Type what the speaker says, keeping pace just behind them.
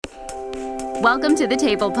Welcome to the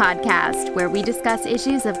Table Podcast, where we discuss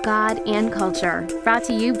issues of God and culture, brought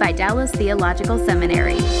to you by Dallas Theological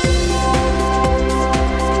Seminary.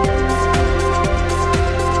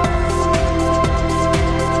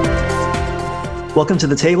 Welcome to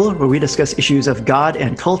the Table, where we discuss issues of God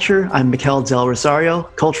and culture. I'm Mikel Del Rosario,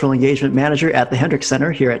 Cultural Engagement Manager at the Hendricks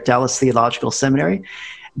Center here at Dallas Theological Seminary.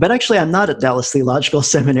 But actually, I'm not at Dallas Theological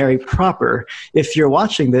Seminary proper. If you're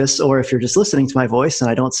watching this, or if you're just listening to my voice and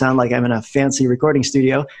I don't sound like I'm in a fancy recording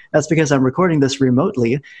studio, that's because I'm recording this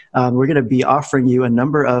remotely. We're going to be offering you a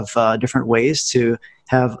number of different ways to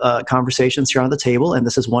have conversations here on the table, and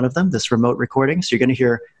this is one of them, this remote recording. So you're going to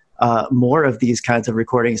hear more of these kinds of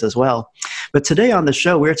recordings as well. But today on the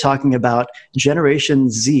show, we're talking about Generation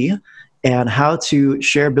Z and how to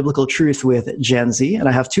share biblical truth with Gen Z. And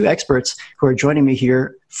I have two experts who are joining me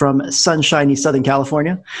here from sunshiny Southern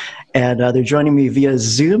California. And they're joining me via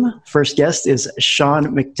Zoom. First guest is Sean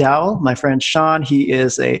McDowell. My friend Sean, he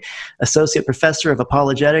is an associate professor of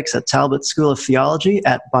apologetics at Talbot School of Theology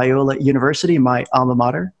at Biola University, my alma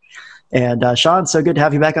mater. And Sean, so good to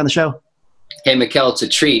have you back on the show. Hey, Mikel, it's a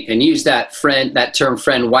treat. And use that term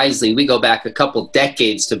friend wisely. We go back a couple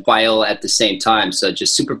decades to Biola at the same time. So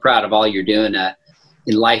just super proud of all you're doing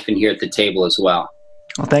in life and here at the table as well.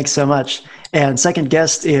 Well, thanks so much. And second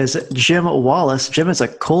guest is Jim Wallace. Jim is a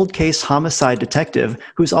cold case homicide detective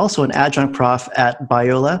who's also an adjunct prof at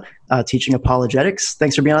Biola, teaching apologetics.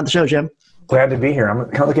 Thanks for being on the show, Jim. Glad to be here. I'm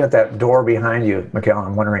kind of looking at that door behind you, Mikel.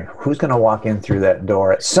 I'm wondering who's going to walk in through that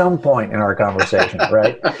door at some point in our conversation,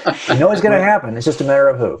 right? You know it's going to happen. It's just a matter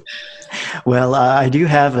of who. Well, I do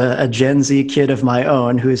have a Gen Z kid of my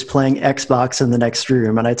own who's playing Xbox in the next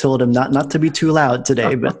room, and I told him not to be too loud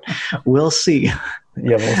today, but we'll see.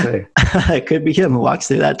 Yeah, we'll see. It could be him who walks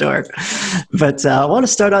through that door. But I want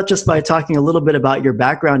to start out just by talking a little bit about your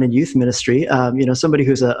background in youth ministry. Somebody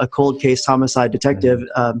who's a cold case homicide detective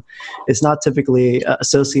is not typically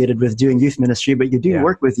associated with doing youth ministry, but you do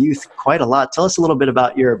work with youth quite a lot. Tell us a little bit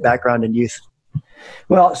about your background in youth.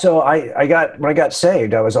 Well, so when I got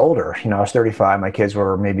saved, I was older. I was 35. My kids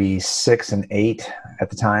were maybe 6 and 8 at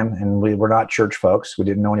the time, and we were not church folks. We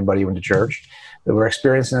didn't know anybody who went to church. We were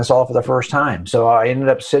experiencing this all for the first time. So I ended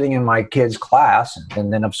up sitting in my kids' class,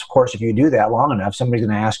 and then of course, if you do that long enough, somebody's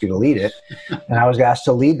going to ask you to lead it. And I was asked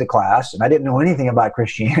to lead the class, and I didn't know anything about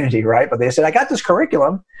Christianity, right? But they said, "I got this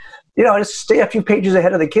curriculum. Just stay a few pages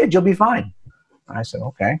ahead of the kids, you'll be fine." I said,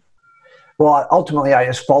 "Okay." Well, ultimately, I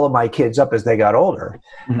just followed my kids up as they got older.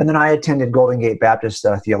 Mm-hmm. And then I attended Golden Gate Baptist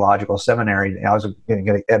Theological Seminary. I was going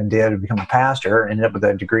to get an MDiv to become a pastor, ended up with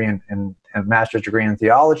a degree in a master's degree in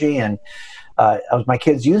theology. And I was my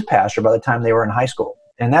kids' youth pastor by the time they were in high school.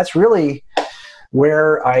 And that's really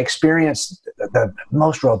where I experienced the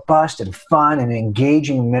most robust and fun and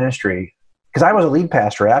engaging ministry, because I was a lead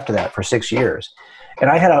pastor after that for 6 years. And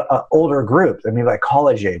I had an older group, like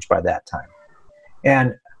college age by that time.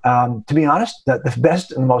 And to be honest, the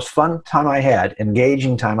best and the most fun time I had,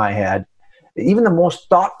 engaging time I had, even the most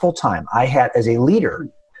thoughtful time I had as a leader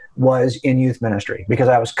was in youth ministry, because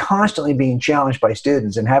I was constantly being challenged by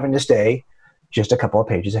students and having to stay just a couple of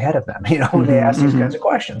pages ahead of them, when they ask these kinds of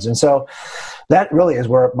questions. And so that really is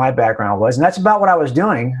where my background was. And that's about what I was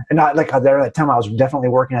doing. And not like at that time, I was definitely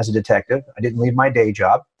working as a detective. I didn't leave my day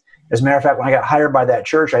job. As a matter of fact, when I got hired by that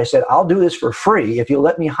church, I said, "I'll do this for free if you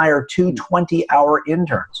let me hire 2 20-hour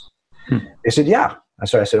interns." They said, "Yeah."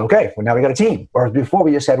 So I said, "Okay, well, now we got a team." Whereas before,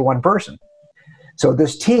 we just had one person. So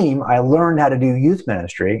this team, I learned how to do youth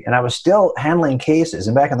ministry, and I was still handling cases.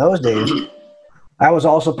 And back in those days, I was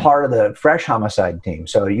also part of the fresh homicide team.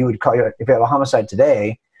 So you would call, if you have a homicide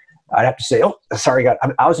today, I'd have to say, "Oh, sorry, God."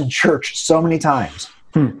 I was in church so many times.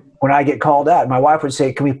 When I get called out, my wife would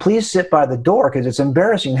say, "Can we please sit by the door? Because it's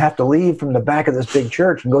embarrassing to have to leave from the back of this big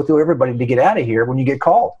church and go through everybody to get out of here when you get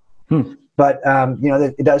called." But,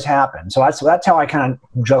 it does happen. So that's how I kind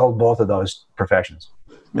of juggled both of those professions.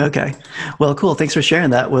 Okay. Well, cool. Thanks for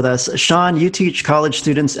sharing that with us. Sean, you teach college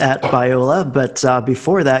students at Biola, but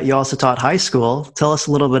before that, you also taught high school. Tell us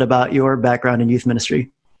a little bit about your background in youth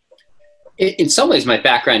ministry. In some ways, my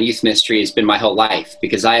background in youth ministry has been my whole life,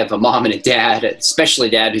 because I have a mom and a dad, especially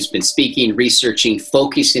a dad who's been speaking, researching,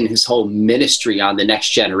 focusing his whole ministry on the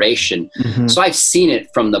next generation. Mm-hmm. So I've seen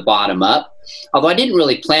it from the bottom up, although I didn't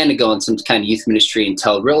really plan to go in some kind of youth ministry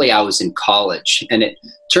until really I was in college. And it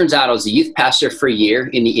turns out I was a youth pastor for a year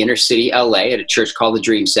in the inner city LA at a church called the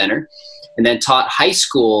Dream Center, and then taught high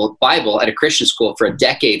school Bible at a Christian school for a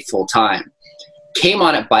decade full time. Came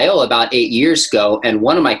on at Biola about 8 years ago, and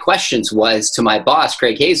one of my questions was to my boss,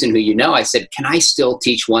 Craig Hazen, who I said, "Can I still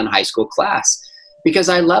teach one high school class? Because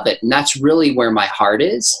I love it, and that's really where my heart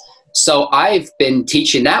is." So I've been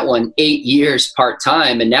teaching that one 8 years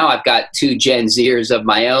part-time, and now I've got 2 Gen Zers of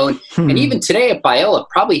my own. And even today at Biola,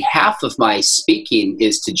 probably half of my speaking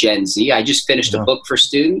is to Gen Z. I just finished a book for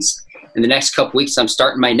students. In the next couple weeks, I'm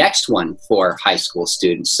starting my next one for high school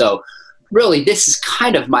students. So really, this is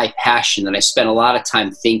kind of my passion that I spend a lot of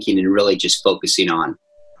time thinking and really just focusing on.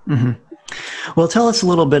 Mm-hmm. Well, tell us a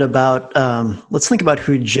little bit about, let's think about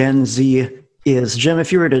who Gen Z is. Jim,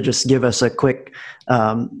 if you were to just give us a quick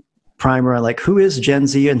primer, like who is Gen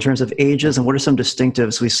Z in terms of ages and what are some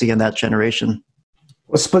distinctives we see in that generation?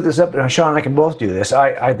 Let's split this up. Sean and I can both do this.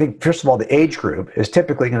 I think, first of all, the age group is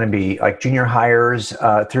typically going to be like junior hires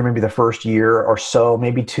through maybe the first year or so,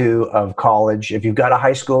 maybe 2 of college. If you've got a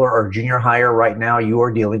high schooler or junior hire right now, you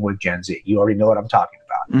are dealing with Gen Z. You already know what I'm talking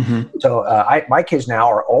about. Mm-hmm. So my kids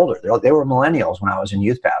now are older. They were millennials when I was in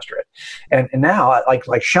youth pastorate. And now,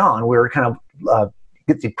 like Sean, we're kind of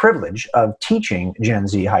get the privilege of teaching Gen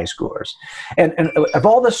Z high schoolers. And of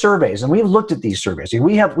all the surveys, and we've looked at these surveys,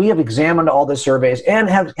 we have examined all the surveys and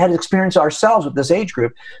have had experience ourselves with this age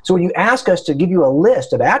group. So when you ask us to give you a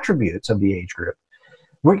list of attributes of the age group,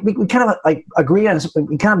 we kind of like agree on,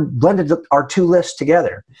 we kind of blended our 2 lists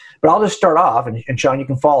together. But I'll just start off, and Sean, you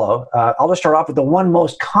can follow. I'll just start off with the one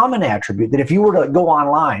most common attribute that if you were to go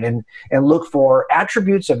online and look for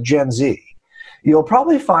attributes of Gen Z, you'll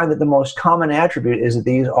probably find that the most common attribute is that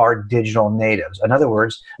these are digital natives. In other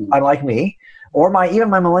words, unlike me, or even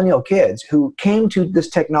my millennial kids who came to this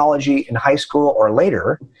technology in high school or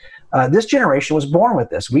later, this generation was born with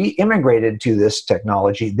this. We immigrated to this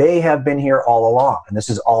technology. They have been here all along, and this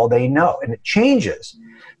is all they know. And it changes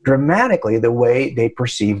dramatically the way they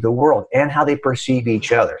perceive the world and how they perceive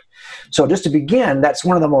each other. So just to begin, that's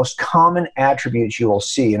one of the most common attributes you will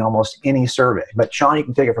see in almost any survey. But Sean, you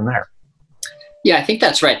can take it from there. Yeah, I think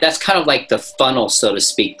that's right. That's kind of like the funnel, so to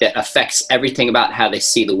speak, that affects everything about how they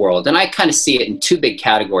see the world. And I kind of see it in 2 big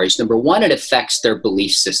categories. Number one, it affects their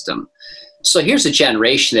belief system. So here's a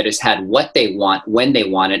generation that has had what they want, when they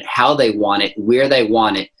want it, how they want it, where they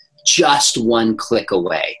want it, just one click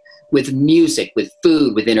away. With music, with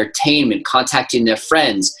food, with entertainment, contacting their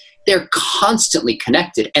friends. They're constantly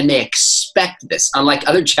connected and they expect this. Unlike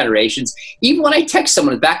other generations, even when I text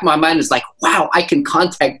someone, the back of my mind is like, wow, I can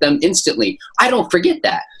contact them instantly. I don't forget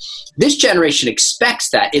that. This generation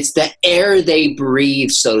expects that. It's the air they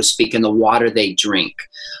breathe, so to speak, and the water they drink.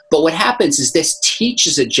 But what happens is this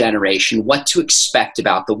teaches a generation what to expect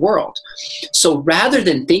about the world. So rather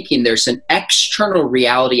than thinking there's an external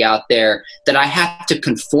reality out there that I have to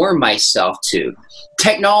conform myself to,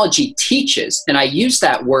 technology teaches, and I use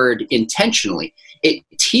that word intentionally, it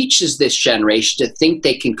teaches this generation to think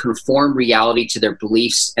they can conform reality to their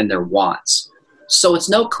beliefs and their wants. So it's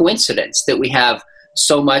no coincidence that we have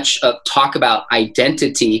so much talk about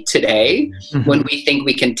identity today when we think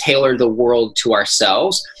we can tailor the world to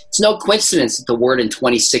ourselves. It's no coincidence that the word in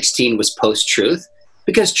 2016 was post-truth,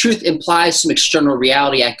 because truth implies some external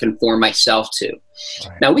reality I conform myself to.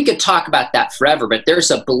 Right. Now, we could talk about that forever, but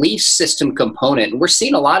there's a belief system component. And we're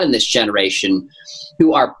seeing a lot in this generation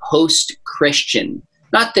who are post-Christian.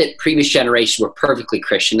 Not that previous generations were perfectly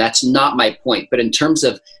Christian. That's not my point. But in terms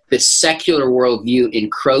of the secular worldview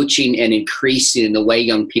encroaching and increasing in the way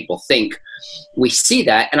young people think, we see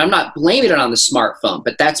that. And I'm not blaming it on the smartphone,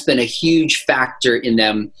 but that's been a huge factor in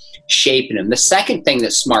them shaping them. The second thing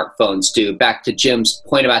that smartphones do, back to Jim's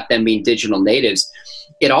point about them being digital natives,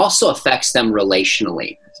 it also affects them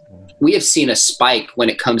relationally. We have seen a spike when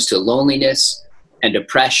it comes to loneliness and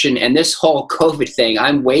depression. And this whole COVID thing,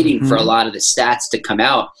 I'm waiting for a lot of the stats to come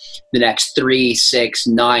out the next 3, 6,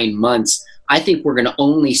 9 months. I think we're going to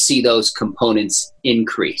only see those components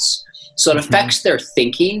increase. So it affects their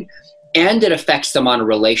thinking and it affects them on a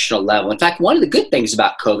relational level. In fact, one of the good things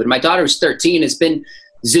about COVID, my daughter who's 13 has been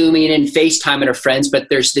Zooming and FaceTiming her friends, but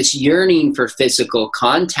there's this yearning for physical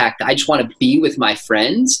contact. I just want to be with my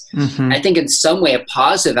friends. I think in some way a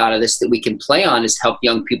positive out of this that we can play on is help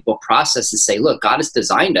young people process and say, look, God has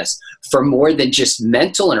designed us for more than just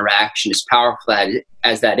mental interaction, as powerful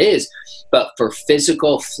as that is, but for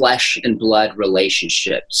physical flesh and blood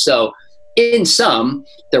relationships. So in sum,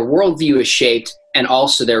 their worldview is shaped and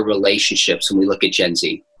also their relationships when we look at Gen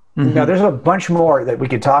Z. Now, there's a bunch more that we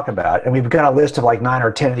could talk about, and we've got a list of like 9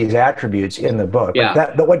 or 10 of these attributes in the book.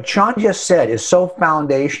 Yeah. But what Sean just said is so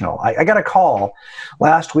foundational. I got a call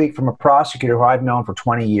last week from a prosecutor who I've known for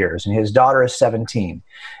 20 years, and his daughter is 17,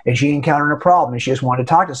 and she encountered a problem, and she just wanted to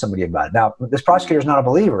talk to somebody about it. Now, this prosecutor is not a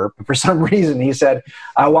believer, but for some reason he said,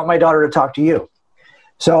 I want my daughter to talk to you.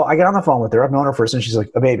 So I got on the phone with her. I've known her since she's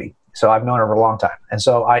like a baby, so I've known her for a long time. And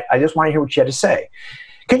so I just want to hear what she had to say.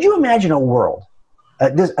 Could you imagine a world a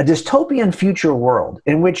dystopian future world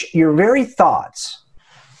in which your very thoughts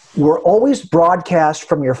were always broadcast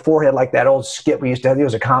from your forehead, like that old skit we used to have. There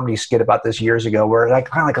was a comedy skit about this years ago where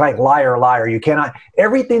kind of like liar, liar, you cannot,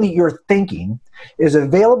 everything that you're thinking is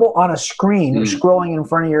available on a screen scrolling in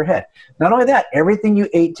front of your head. Not only that, everything you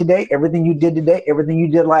ate today, everything you did today, everything you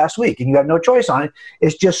did last week, and you have no choice on it,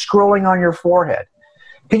 is just scrolling on your forehead.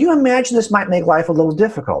 Can you imagine this might make life a little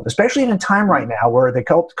difficult, especially in a time right now where the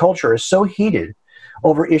culture is so heated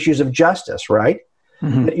over issues of justice, right?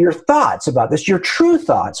 That your thoughts about this, your true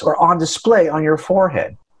thoughts, are on display on your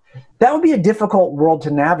forehead. That would be a difficult world to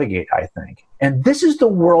navigate, I think. And this is the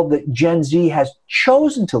world that Gen Z has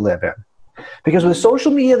chosen to live in. Because with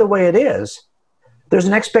social media the way it is, there's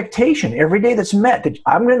an expectation every day that's met that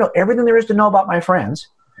I'm going to know everything there is to know about my friends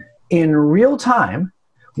in real time,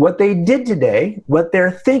 what they did today, what they're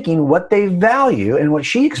thinking, what they value. And what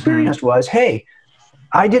she experienced was, hey,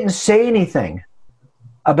 I didn't say anything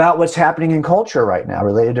about what's happening in culture right now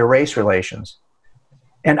related to race relations.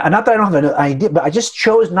 And not that I don't have an idea, but I just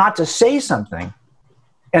chose not to say something.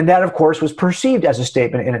 And that, of course, was perceived as a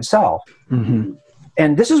statement in itself.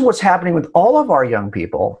 And this is what's happening with all of our young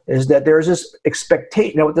people, is that there's this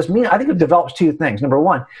expectation. What this means, I think it develops two things. Number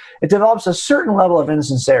one, it develops a certain level of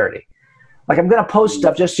insincerity. Like, I'm going to post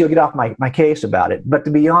stuff just so you'll get off my case about it. But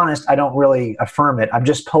to be honest, I don't really affirm it. I'm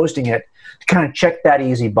just posting it to kind of check that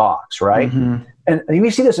easy box, right? And we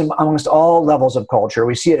see this amongst all levels of culture.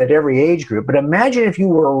 We see it at every age group. But imagine if you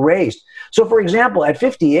were raised. So, for example, at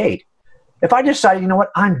 58, if I decided, you know what,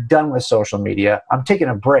 I'm done with social media, I'm taking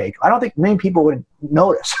a break, I don't think many people would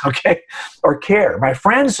notice, okay, or care. My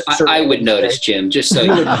friends... I would notice, Jim, just so you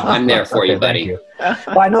know. I'm there for you, buddy. You.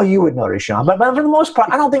 Well, I know you would notice, Sean. But for the most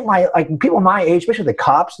part, I don't think people my age, especially the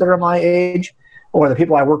cops that are my age, or the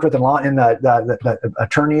people I worked with in law, and the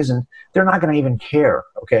attorneys, and they're not going to even care,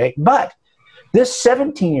 okay? But this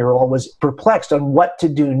 17-year-old was perplexed on what to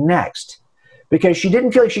do next, because she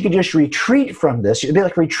didn't feel like she could just retreat from this. She'd be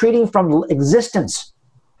like retreating from existence.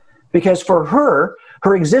 Because for her,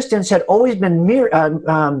 her existence had always been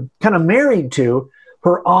kind of married to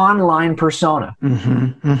her online persona.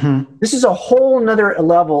 This is a whole nother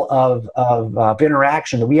level of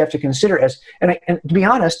interaction that we have to consider. And to be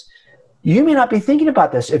honest, you may not be thinking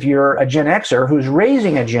about this if you're a Gen Xer who's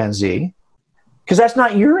raising a Gen Z, because that's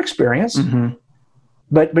not your experience.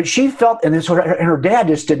 But she felt, and her dad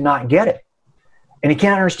just did not get it. And he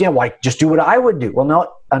can't understand why, just do what I would do. Well,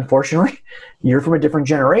 no, unfortunately, you're from a different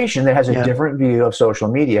generation that has a different view of social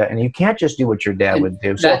media, and you can't just do what your dad would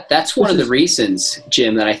do. That's one of the reasons,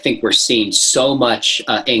 Jim, that I think we're seeing so much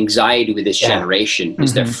anxiety with this generation,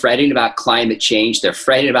 is they're fretting about climate change. They're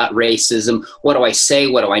fretting about racism. What do I say?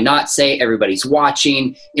 What do I not say? Everybody's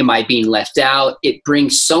watching. Am I being left out? It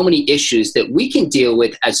brings so many issues that we can deal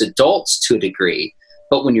with as adults to a degree.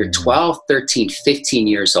 But when you're 12, 13, 15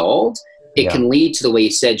 years old, it can lead to, the way you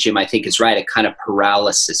said, Jim, I think is right, a kind of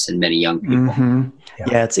paralysis in many young people.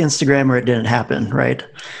 Yeah, it's Instagram or it didn't happen, right?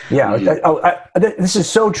 Yeah, this is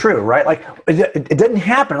so true, right? Like, it didn't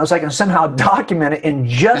happen unless I can somehow document it in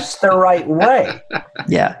just the right way.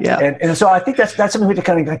 And so I think that's something we have to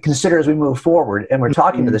kind of consider as we move forward, and we're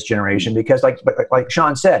talking to this generation, because like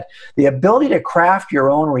Sean said, the ability to craft your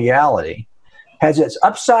own reality has its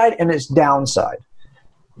upside and its downside.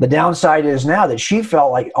 The downside is now that she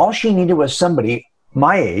felt like all she needed was somebody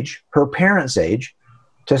my age, her parents' age,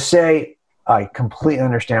 to say, I completely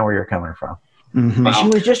understand where you're coming from. And she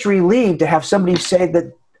was just relieved to have somebody say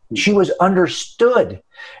that she was understood.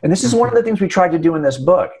 And this is one of the things we tried to do in this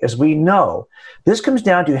book, is we know this comes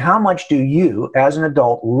down to how much do you, as an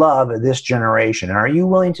adult, love this generation? And are you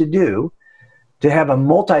willing to have a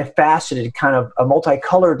multifaceted, kind of a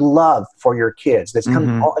multicolored love for your kids? It's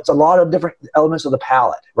a lot of different elements of the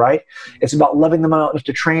palette, right? It's about loving them enough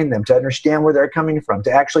to train them, to understand where they're coming from,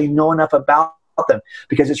 to actually know enough about them,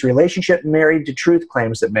 because it's relationship married to truth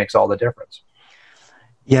claims that makes all the difference.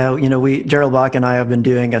 Yeah, Daryl Bach and I have been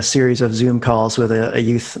doing a series of Zoom calls with a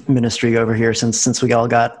youth ministry over here since we all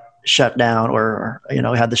got shut down, or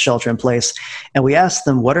had the shelter in place. And we asked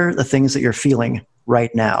them, what are the things that you're feeling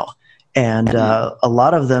right now? And a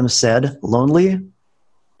lot of them said lonely,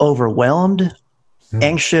 overwhelmed,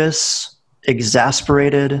 anxious,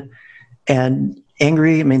 exasperated, and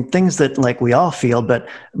angry. I mean, things that like we all feel, but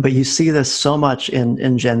you see this so much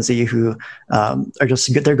in Gen Z, who are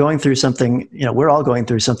just, they're going through something, we're all going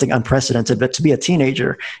through something unprecedented, but to be a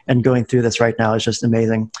teenager and going through this right now is just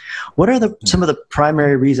amazing. What are some of the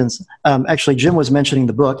primary reasons? Actually, Jim was mentioning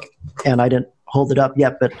the book, and I didn't hold it up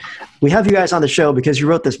yet, but we have you guys on the show because you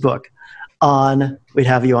wrote this book. on, we'd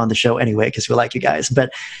have you on the show anyway because we like you guys.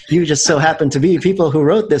 But you just so happen to be people who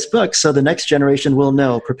wrote this book, so the next generation will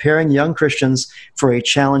know, Preparing Young Christians for a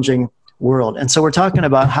Challenging World. And so we're talking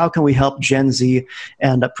about how can we help Gen Z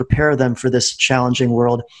and prepare them for this challenging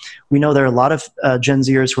world. We know there are a lot of Gen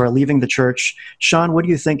Zers who are leaving the church. Sean, what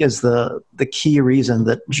do you think is the key reason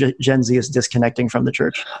that Gen Z is disconnecting from the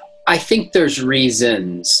church? I think there's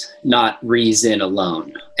reasons, not reason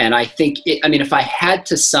alone. And I think, if I had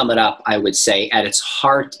to sum it up, I would say at its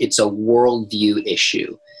heart, it's a worldview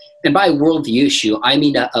issue. And by worldview issue, I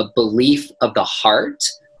mean a belief of the heart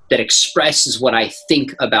that expresses what I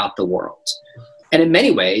think about the world. And in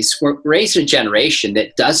many ways, we're raised a generation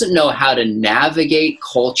that doesn't know how to navigate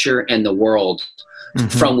culture and the world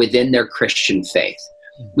from within their Christian faith.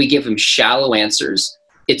 We give them shallow answers.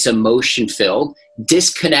 It's emotion-filled,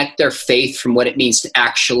 disconnect their faith from what it means to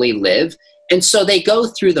actually live. And so they go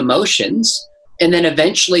through the motions, and then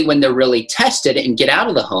eventually when they're really tested and get out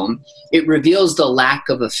of the home, it reveals the lack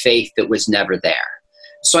of a faith that was never there.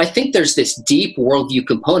 So I think there's this deep worldview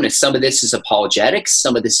component. Some of this is apologetics.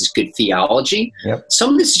 Some of this is good theology. Yep.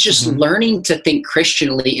 Some of this is just learning to think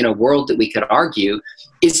Christianly in a world that we could argue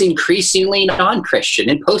is increasingly non-Christian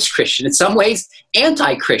and post-Christian, in some ways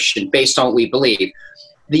anti-Christian based on what we believe.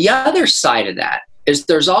 The other side of that is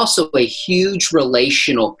there's also a huge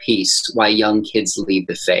relational piece why young kids leave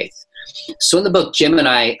the faith. So in the book, Jim and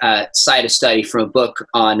I cite a study from a book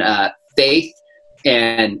on faith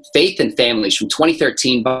and families from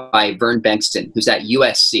 2013 by Vern Bengtson, who's at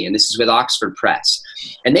USC, and this is with Oxford Press.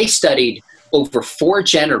 And they studied over 4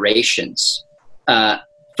 generations,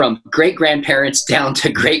 from great-grandparents down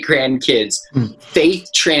to great-grandkids, faith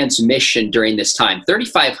transmission during this time,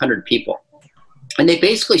 3,500 people. And they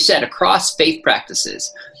basically said across faith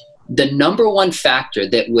practices, the number one factor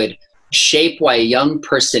that would shape why a young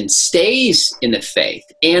person stays in the faith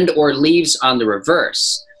and or leaves on the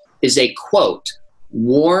reverse is a, quote,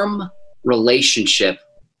 warm relationship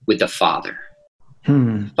with the father.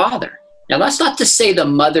 Father. Now, that's not to say the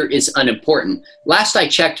mother is unimportant. Last I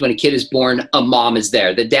checked, when a kid is born, a mom is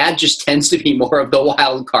there. The dad just tends to be more of the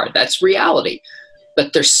wild card. That's reality.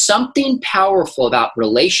 But there's something powerful about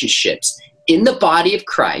relationships in the body of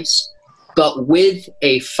Christ, but with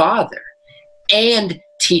a father, and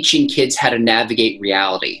teaching kids how to navigate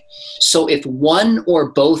reality. So if one or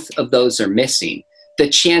both of those are missing, the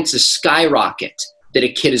chances skyrocket that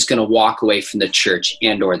a kid is going to walk away from the church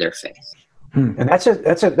and or their faith. And that's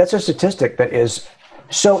a statistic that is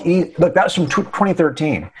so look, that was from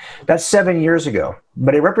 2013. That's 7 years ago,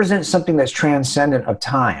 but it represents something that's transcendent of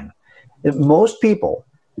time. Most people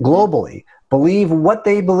globally believe what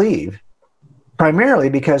they believe primarily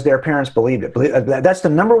because their parents believed it. That's the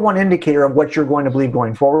number one indicator of what you're going to believe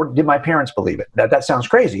going forward. Did my parents believe it? That sounds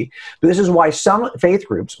crazy, but this is why some faith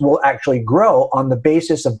groups will actually grow on the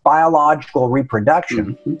basis of biological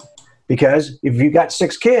reproduction. Because if you got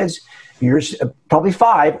 6 kids, you're probably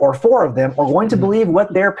 5 or 4 of them are going to believe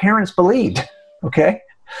what their parents believed. Okay?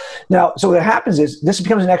 Now, so what happens is this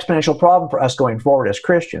becomes an exponential problem for us going forward as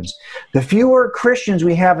Christians. The fewer Christians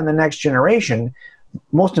we have in the next generation,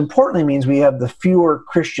 most importantly means we have the fewer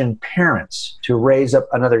Christian parents to raise up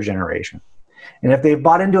another generation. And if they've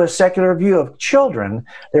bought into a secular view of children,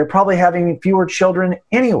 they're probably having fewer children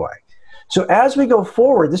anyway. So as we go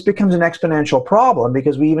forward, this becomes an exponential problem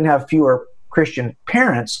because we even have fewer Christian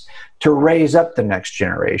parents to raise up the next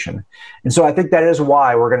generation. And so I think that is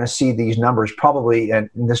why we're going to see these numbers probably in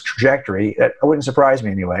this trajectory. It wouldn't surprise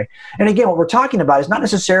me anyway. And again, what we're talking about is not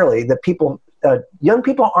necessarily that young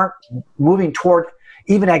people aren't moving toward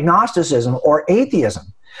even agnosticism or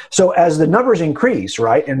atheism. So as the numbers increase,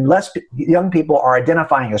 right, and less young people are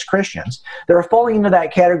identifying as Christians, they're falling into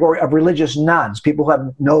that category of religious nuns, people who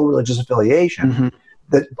have no religious affiliation.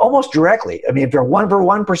 That almost directly, I mean, if you're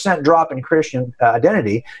 1% drop in Christian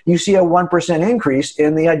identity, you see a 1% increase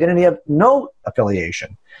in the identity of no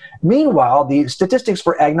affiliation. Meanwhile, the statistics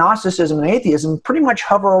for agnosticism and atheism pretty much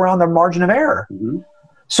hover around the margin of error.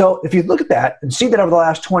 So if you look at that and see that over the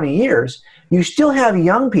last 20 years, you still have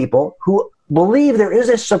young people who believe there is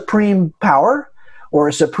a supreme power or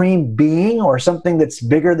a supreme being or something that's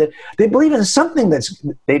bigger. That they believe in something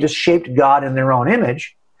they just shaped God in their own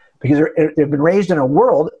image because they've been raised in a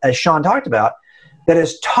world, as Sean talked about, that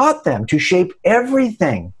has taught them to shape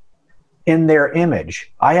everything in their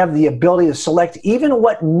image. I have the ability to select even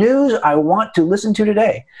what news I want to listen to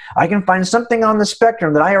today. I can find something on the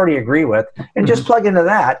spectrum that I already agree with and just plug into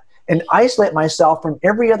that and isolate myself from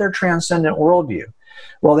every other transcendent worldview.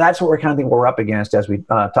 Well, that's what we're up against as we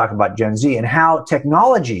talk about Gen Z and how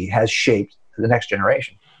technology has shaped the next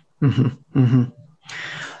generation.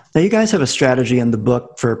 Now, you guys have a strategy in the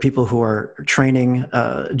book for people who are training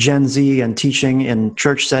Gen Z and teaching in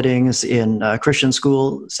church settings, in Christian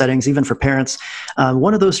school settings, even for parents.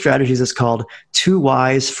 One of those strategies is called 2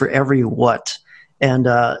 whys for every what. And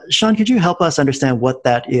Sean, could you help us understand what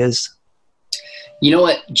that is? You know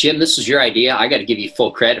what, Jim, this was your idea. I got to give you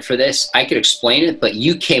full credit for this. I could explain it, but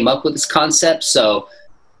you came up with this concept, so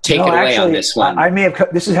take it away on this one. I may have.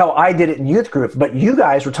 This is how I did it in youth group, but you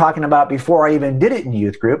guys were talking about before I even did it in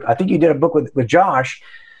youth group. I think you did a book with Josh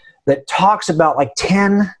that talks about like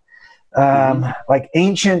 10 like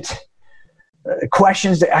ancient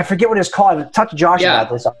questions that I forget what it's called. I talked to Josh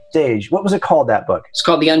about this on stage. What was it called, that book? It's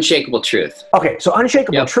called The Unshakable Truth. Okay, so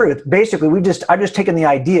Unshakable Truth. Basically, I've just taken the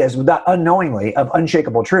ideas without unknowingly of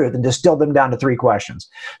Unshakable Truth and distilled them down to 3 questions.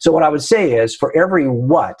 So what I would say is, for every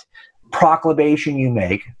what proclamation you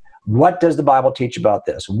make, what does the Bible teach about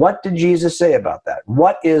this? What did Jesus say about that?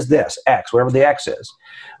 What is this? X, whatever the X is.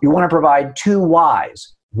 You want to provide 2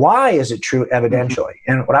 whys. Why is it true evidentially?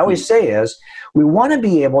 And what I always say is, we want to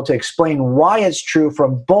be able to explain why it's true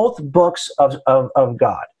from both books of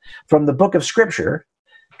God. From the book of Scripture,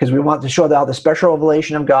 because we want to show how the special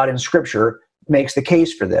revelation of God in Scripture makes the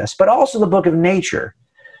case for this, but also the book of nature.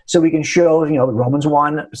 So we can show, Romans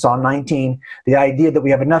 1, Psalm 19, the idea that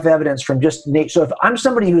we have enough evidence from just nature. So if I'm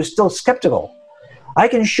somebody who's still skeptical, I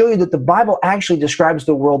can show you that the Bible actually describes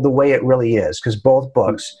the world the way it really is, because both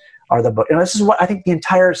books are the book. And this is what I think the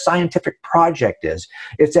entire scientific project is.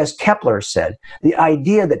 It's, as Kepler said, the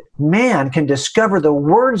idea that man can discover the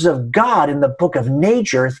words of God in the book of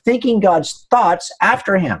nature, thinking God's thoughts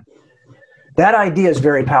after him. That idea is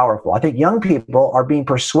very powerful. I think young people are being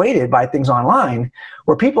persuaded by things online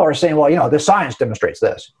where people are saying, well, the science demonstrates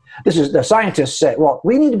this. The scientists say, well,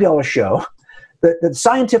 we need to be able to show that the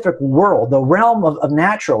scientific world, the realm of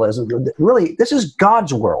naturalism, really, this is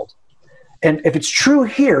God's world. And if it's true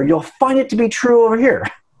here, you'll find it to be true over here.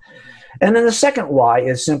 And then the second why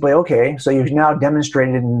is simply, okay, so you've now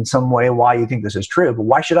demonstrated in some way why you think this is true, but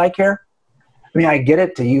why should I care? I mean, I get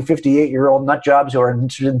it to you 58-year-old nut jobs who are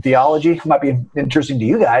interested in theology. It might be interesting to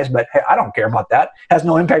you guys, but hey, I don't care about that. It has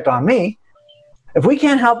no impact on me. If we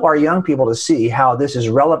can't help our young people to see how this is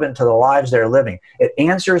relevant to the lives they're living, it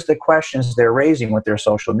answers the questions they're raising with their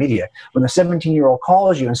social media. When the 17-year-old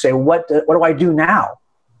calls you and say, what do I do now?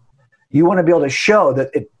 You want to be able to show that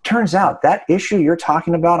it turns out that issue you're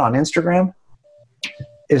talking about on Instagram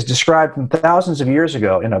is described from thousands of years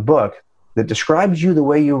ago in a book that describes you the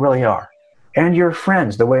way you really are, and your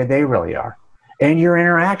friends the way they really are, and your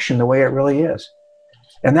interaction the way it really is.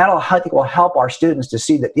 And that'll, I think, will help our students to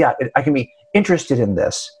see that, I can be interested in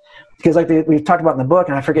this. Because like we've talked about in the book,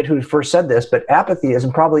 and I forget who first said this, but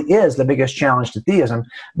apatheism probably is the biggest challenge to theism,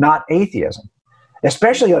 not atheism.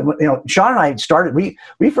 Especially, Sean and I started,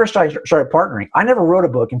 we first started partnering. I never wrote a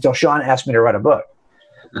book until Sean asked me to write a book.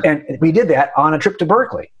 And we did that on a trip to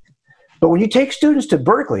Berkeley. But when you take students to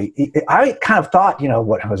Berkeley, I kind of thought,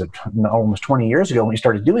 what was it, almost 20 years ago when we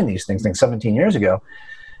started doing these things, 17 years ago,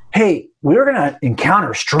 hey, we're going to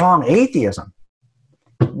encounter strong atheism.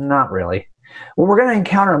 Not really. What we're going to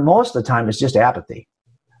encounter most of the time is just apathy.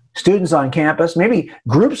 Students on campus, maybe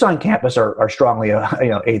groups on campus are strongly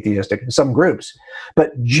atheistic, some groups.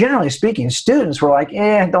 But generally speaking, students were like,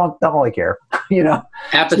 don't really care.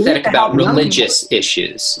 Apathetic about religious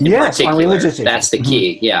issues. Yes, on religious issues. That's the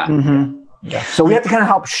key, Yeah. So we have to kind of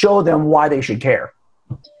help show them why they should care.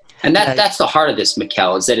 And that's the heart of this,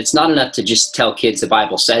 Mikkel, is that it's not enough to just tell kids the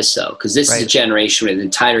Bible says so, because this is a generation with an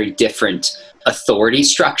entirely different authority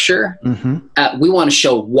structure. We want to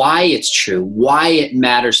show why it's true, why it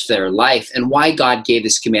matters for their life, and why God gave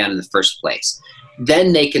this command in the first place.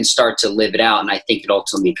 Then they can start to live it out, and I think it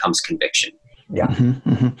ultimately becomes conviction. Yeah.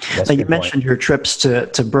 So you mentioned your trips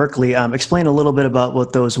to Berkeley. Explain a little bit about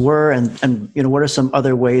what those were, and what are some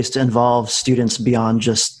other ways to involve students beyond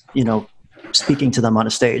just speaking to them on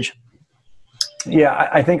a stage. Yeah,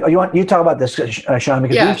 I think you talk about this, Sean,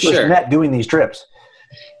 because we first met doing these trips.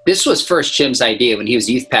 This was first Jim's idea when he was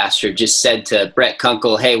youth pastor. Just said to Brett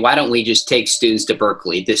Kunkel, hey, why don't we just take students to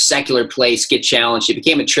Berkeley, this secular place, get challenged. It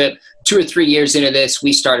became a trip. 2 or 3 years into this,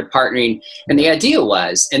 we started partnering. And the idea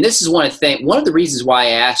was, and this is one of the reasons why I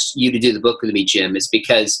asked you to do the book with me, Jim, is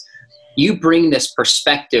because you bring this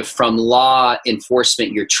perspective from law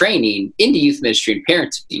enforcement, your training, into youth ministry and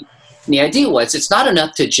parenting. And the idea was, it's not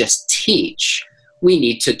enough to just teach. We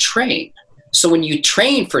need to train. So when you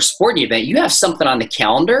train for a sporting event, you have something on the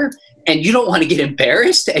calendar and you don't want to get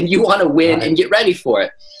embarrassed and you want to win and get ready for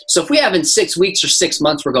it. So if we have in 6 weeks or 6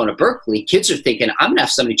 months, we're going to Berkeley, kids are thinking, I'm going to have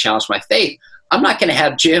somebody challenge my faith. I'm not going to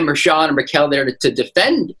have Jim or Sean or Mikkel there to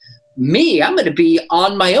defend I'm going to be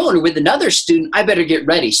on my own or with another student. I better get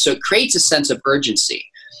ready. So it creates a sense of urgency.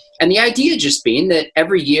 And the idea just being that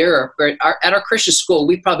every year at our Christian school,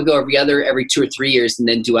 we probably go every 2 or 3 years and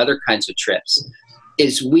then do other kinds of trips,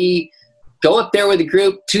 is we go up there with a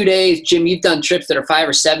group, 2 days. Jim, you've done trips that are 5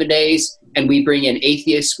 or 7 days, and we bring in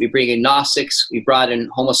atheists, we bring in Gnostics, we brought in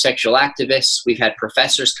homosexual activists, we've had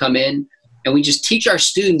professors come in, and we just teach our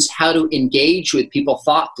students how to engage with people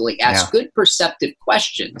thoughtfully, ask good perceptive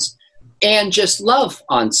questions, and just love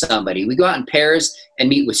on somebody. We go out in pairs and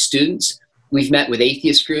meet with students. We've met with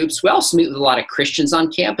atheist groups. We also meet with a lot of Christians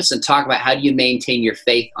on campus and talk about how do you maintain your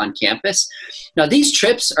faith on campus. Now, these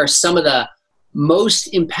trips are some of the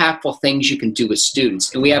most impactful things you can do with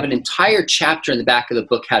students. And we have an entire chapter in the back of the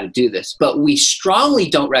book how to do this. But we strongly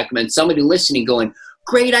don't recommend somebody listening going,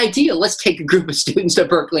 great idea, let's take a group of students to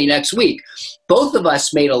Berkeley next week. Both of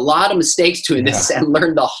us made a lot of mistakes doing this and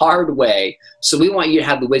learned the hard way. So we want you to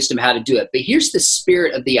have the wisdom how to do it. But here's the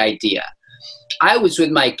spirit of the idea. I was with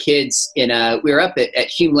my kids we were up at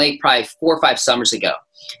Hume Lake probably 4 or 5 summers ago.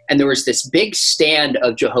 And there was this big stand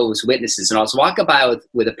of Jehovah's Witnesses. And I was walking by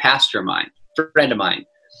with a pastor of mine, friend of mine.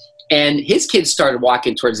 And his kids started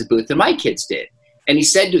walking towards the booth and my kids did. And he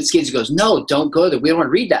said to his kids, he goes, no, don't go there. We don't want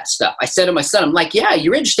to read that stuff. I said to my son, I'm like, yeah,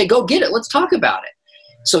 you're interested. Go get it. Let's talk about it.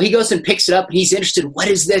 So he goes and picks it up and he's interested. What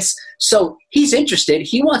is this? So he's interested.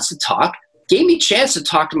 He wants to talk. Gave me a chance to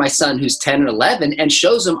talk to my son who's 10 and 11 and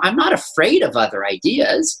shows him I'm not afraid of other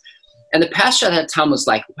ideas. And the pastor at that time was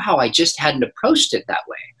like, wow, I just hadn't approached it that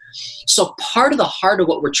way. So part of the heart of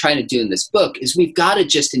what we're trying to do in this book is we've got to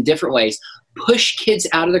just in different ways push kids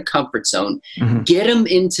out of their comfort zone, get them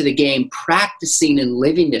into the game, practicing and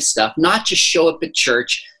living this stuff, not just show up at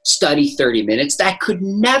church, study 30 minutes. That could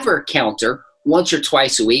never counter once or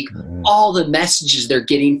twice a week all the messages they're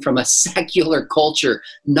getting from a secular culture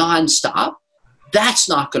nonstop. That's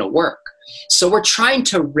not going to work. So we're trying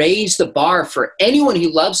to raise the bar for anyone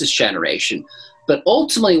who loves this generation. But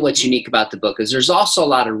ultimately what's unique about the book is there's also a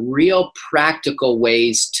lot of real practical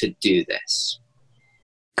ways to do this.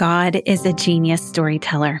 God is a genius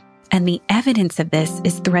storyteller, and the evidence of this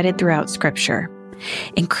is threaded throughout Scripture.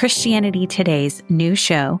 In Christianity Today's new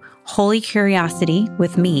show, Holy Curiosity,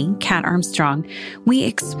 with me, Kat Armstrong, we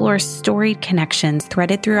explore storied connections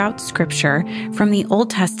threaded throughout Scripture from the Old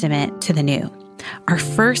Testament to the New. Our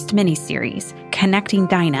first mini-series, Connecting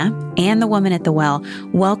Dinah and the Woman at the Well,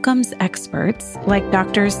 welcomes experts like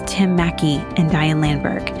Doctors Tim Mackey and Diane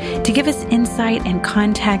Landberg to give us insight and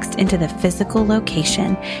context into the physical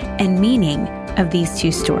location and meaning of these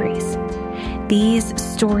two stories. These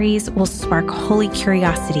stories will spark holy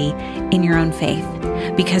curiosity in your own faith,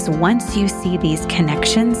 because once you see these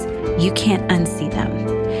connections, you can't unsee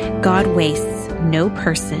them. God wastes no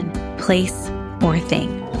person, place, or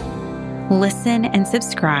thing. Listen and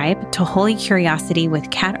subscribe to Holy Curiosity with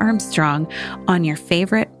Kat Armstrong on your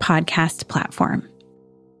favorite podcast platform.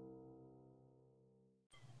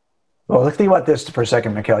 Well, let's think about this for a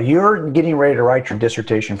second, Mikkel. You're getting ready to write your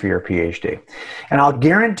dissertation for your PhD. And I'll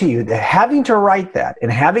guarantee you that having to write that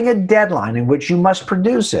and having a deadline in which you must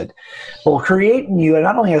produce it will create in you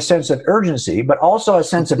not only a sense of urgency, but also a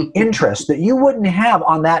sense of interest that you wouldn't have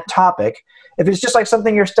on that topic if it's just like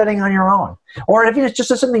something you're studying on your own. Or if it's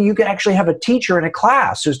just something you can actually have a teacher in a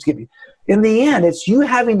class just to give you. In the end, it's you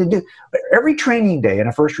having to do. Every training day in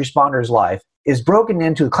a first responder's life is broken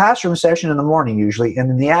into a classroom session in the morning usually,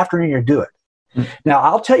 and in the afternoon you do it. Now,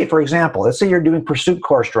 I'll tell you, for example, let's say you're doing pursuit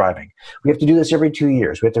course driving. We have to do this every 2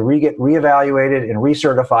 years. We have to get reevaluated and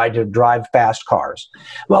recertified to drive fast cars.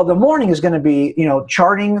 Well, the morning is going to be,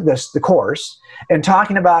 charting the course and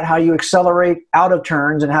talking about how you accelerate out of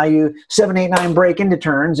turns and how you 789 brake into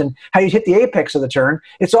turns and how you hit the apex of the turn.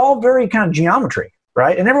 It's all very kind of geometry,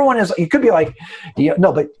 right? And everyone is, you could be like,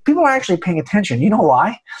 no, but people are actually paying attention. You know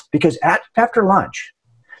why? Because after lunch,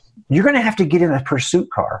 you're going to have to get in a pursuit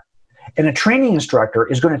car. And a training instructor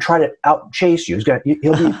is going to try to out-chase you.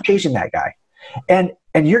 He'll be chasing that guy. And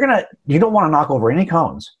you don't want to knock over any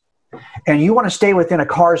cones. And you want to stay within a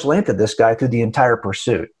car's length of this guy through the entire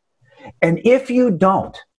pursuit. And if you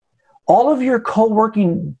don't, all of your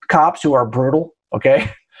co-working cops who are brutal,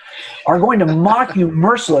 okay, are going to mock you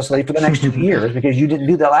mercilessly for the next 2 years because you didn't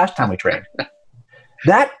do that last time we trained.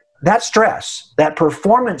 That stress, that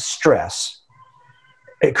performance stress,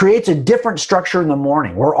 it creates a different structure in the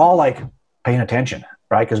morning. We're all like paying attention,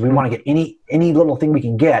 right? Because we want to get any little thing we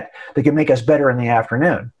can get that can make us better in the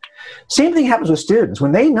afternoon. Same thing happens with students.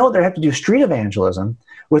 When they know they have to do street evangelism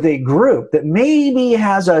with a group that maybe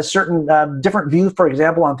has a certain different view, for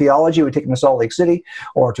example, on theology, we take them to Salt Lake City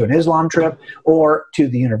or to an Islam trip or to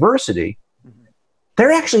the university,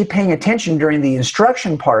 they're actually paying attention during the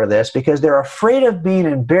instruction part of this because they're afraid of being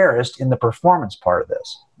embarrassed in the performance part of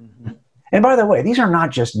this. Mm-hmm. And by the way, these are not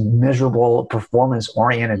just miserable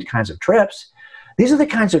performance-oriented kinds of trips. These are the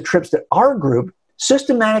kinds of trips that our group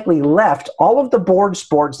systematically left all of the board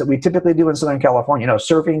sports that we typically do in Southern California,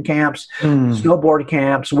 surfing camps, snowboard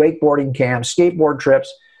camps, wakeboarding camps, skateboard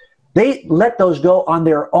trips. They let those go on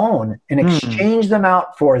their own and exchange them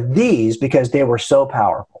out for these because they were so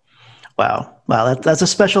powerful. Wow. That's a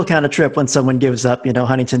special kind of trip when someone gives up,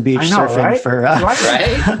 Huntington Beach surfing right? for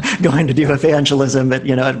going to do evangelism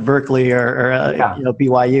at Berkeley or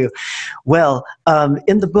BYU. Well,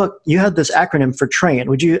 in the book, you had this acronym for TRAIN.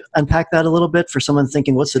 Would you unpack that a little bit for someone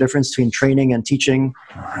thinking, what's the difference between training and teaching?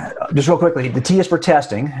 Just real quickly, the T is for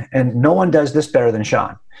testing, and no one does this better than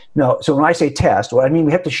Sean. No, so when I say test, what I mean,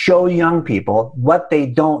 we have to show young people what they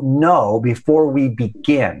don't know before we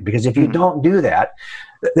begin. Because if you don't do that,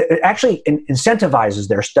 it actually incentivizes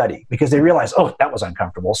their study because they realize, oh, that was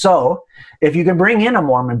uncomfortable. So if you can bring in a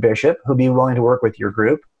Mormon bishop who'll be willing to work with your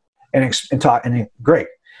group and talk, and great.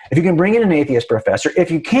 If you can bring in an atheist professor,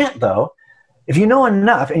 if you can't though, if you know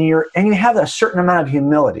enough and you have a certain amount of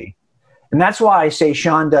humility, and that's why I say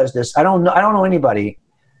Sean does this. I don't know anybody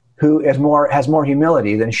who has more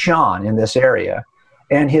humility than Sean in this area.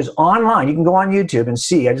 And his online, you can go on YouTube and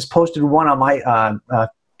see. I just posted one on my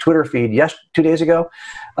Twitter feed 2 days ago,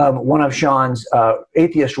 one of Sean's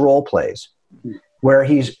atheist role plays, where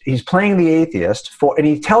he's playing the atheist and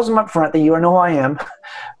he tells him up front that you know who I am.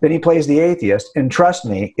 Then he plays the atheist, and trust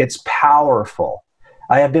me, it's powerful.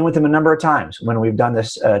 I have been with him a number of times when we've done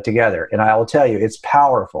this together, and I will tell you, it's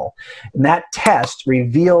powerful. And that test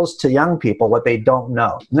reveals to young people what they don't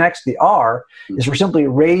know. Next, the R is for simply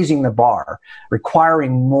raising the bar,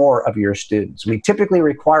 requiring more of your students. We typically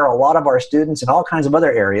require a lot of our students in all kinds of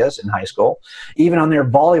other areas in high school. Even on their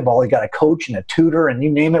volleyball, we got a coach and a tutor, and you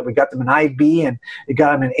name it. We got them in IB, and we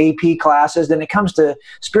got them in AP classes. Then it comes to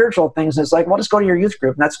spiritual things, and it's like, well, just go to your youth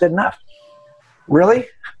group, and that's good enough. Really?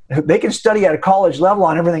 They can study at a college level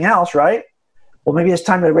on everything else, right? Well, maybe it's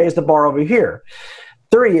time to raise the bar over here.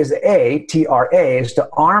 3 is the A, TRA, is to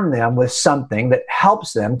arm them with something that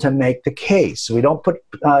helps them to make the case. We don't put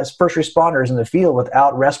first responders in the field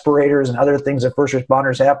without respirators and other things that first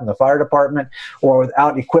responders have from the fire department, or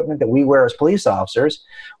without equipment that we wear as police officers.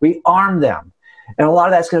 We arm them. And a lot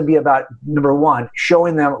of that's going to be about, number 1,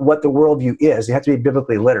 showing them what the worldview is. They have to be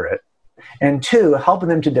biblically literate. And 2, helping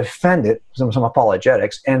them to defend it, some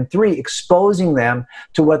apologetics. And 3, exposing them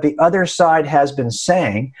to what the other side has been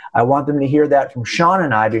saying. I want them to hear that from Sean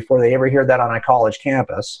and I before they ever hear that on a college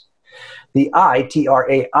campus. The I,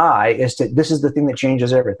 TRAI, this is the thing that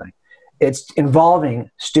changes everything. It's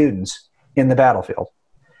involving students in the battlefield.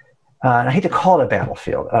 And I hate to call it a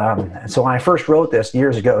battlefield. So when I first wrote this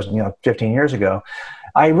years ago, 15 years ago,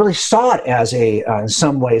 I really saw it as in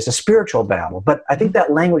some ways, a spiritual battle. But I think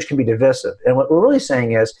that language can be divisive. And what we're really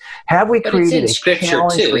saying is, have we created a scripture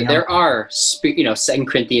too? There are, 2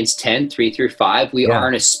 Corinthians 10, 3-5. We are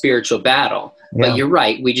in a spiritual battle. Yeah. But you're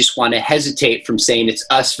right. We just want to hesitate from saying it's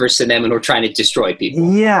us versus them, and we're trying to destroy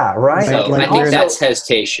people. Yeah, right. So I think that's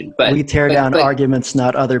hesitation. But we tear down arguments,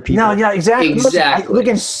 not other people. No, yeah, exactly. Listen, we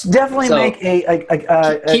can definitely make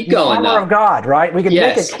a armor of God, right? We can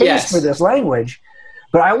make a case for this language.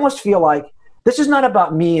 But I almost feel like this is not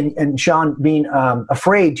about me and Sean being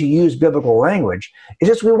afraid to use biblical language. It's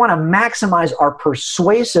just we want to maximize our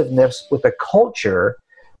persuasiveness with a culture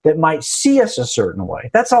that might see us a certain way.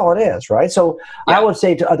 That's all it is, right? So I would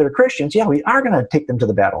say to other Christians, we are going to take them to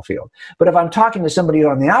the battlefield. But if I'm talking to somebody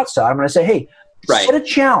on the outside, I'm going to say, hey, set a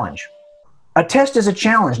challenge. A test is a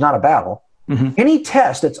challenge, not a battle. Mm-hmm. Any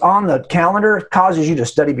test that's on the calendar causes you to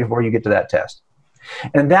study before you get to that test.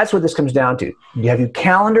 And that's what this comes down to. Have you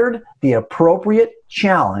calendared the appropriate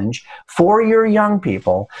challenge for your young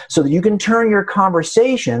people so that you can turn your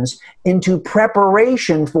conversations into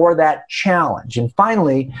preparation for that challenge? And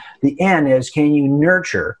finally, the N is, can you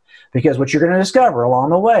nurture? Because what you're going to discover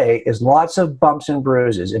along the way is lots of bumps and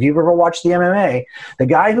bruises. If you've ever watched the MMA, the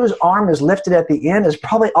guy whose arm is lifted at the end has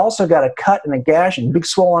probably also got a cut and a gash and big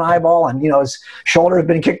swollen eyeball, and his shoulder has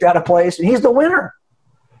been kicked out of place, and he's the winner.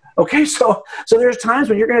 Okay, so there's times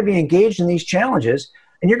when you're going to be engaged in these challenges,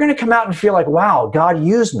 and you're going to come out and feel like, wow, God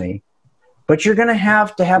used me. But you're going to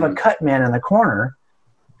have a cut man in the corner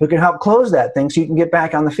who can help close that thing so you can get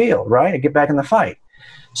back on the field, right, and get back in the fight.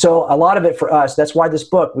 So a lot of it for us, that's why this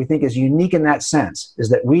book we think is unique in that sense, is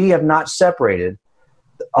that we have not separated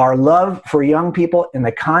our love for young people in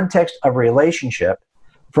the context of relationship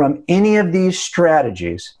from any of these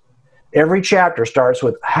strategies. Every chapter starts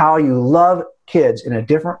with how you love kids in a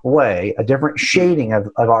different way, a different shading of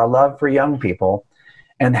our love for young people.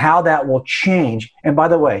 and how that will change. And by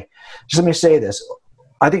the way, just let me say this.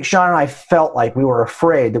 I think Sean and I felt like we were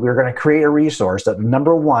afraid that we were going to create a resource that,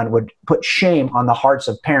 number one, would put shame on the hearts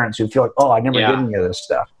of parents who feel like, oh, I never did any of this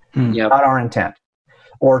stuff. Yep. Not our intent.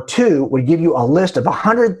 Or two, would give you a list of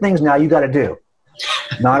 100 things now you got to do.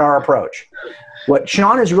 Not our approach. What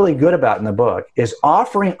Sean is really good about in the book is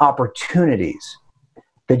offering opportunities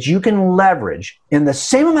that you can leverage in the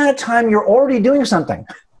same amount of time you're already doing something.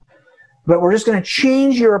 But we're just going to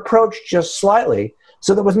change your approach just slightly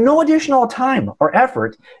so that with no additional time or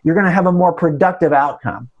effort, you're going to have a more productive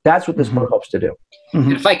outcome. That's what this book hopes to do.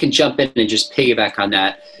 And if I can jump in and just piggyback on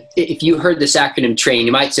that, if you heard this acronym TRAIN,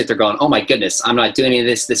 you might sit there going, oh my goodness, I'm not doing any of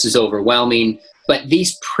this. This is overwhelming. But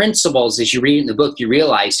these principles, as you read in the book, you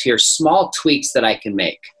realize here are small tweaks that I can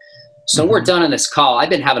make. So we're done on this call. I've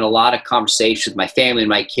been having a lot of conversations with my family and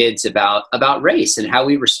my kids about race and how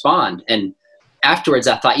we respond. And afterwards,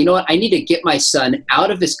 I thought, you know what? I need to get my son out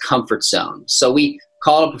of his comfort zone. So we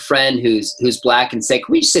called up a friend who's Black and said,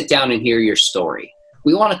 can we sit down and hear your story?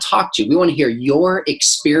 We want to talk to you. We want to hear your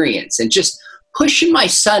experience, and just pushing my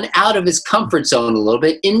son out of his comfort zone a little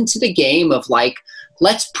bit into the game of like,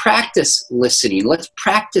 let's practice listening. Let's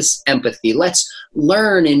practice empathy. Let's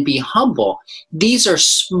learn and be humble. These are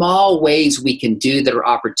small ways we can do that are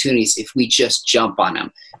opportunities if we just jump on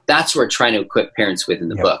them. That's what we're trying to equip parents with in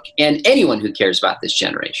the book, and anyone who cares about this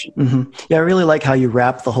generation. Yeah, I really like how you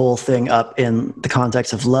wrap the whole thing up in the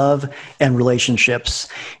context of love and relationships.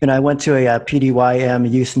 I went to a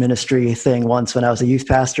PDYM youth ministry thing once when I was a youth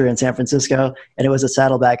pastor in San Francisco, and it was at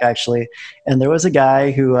Saddleback actually. And there was a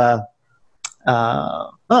guy who,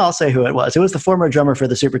 I'll say who it was. It was the former drummer for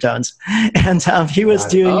the Supertones, and he was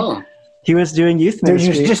doing. He was doing youth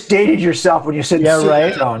ministry. You just dated yourself when you said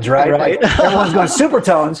Supertones, right? Like, everyone's going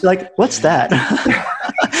Supertones. Like, what's that?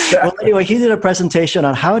 Well, anyway, he did a presentation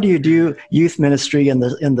on how do you do youth ministry in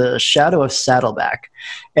the shadow of Saddleback,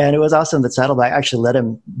 and it was awesome that Saddleback actually let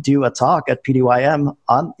him do a talk at PDYM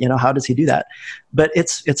on how does he do that. But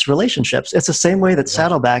it's relationships. It's the same way that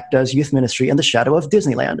Saddleback does youth ministry in the shadow of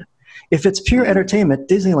Disneyland. If it's pure entertainment,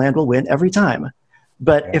 Disneyland will win every time.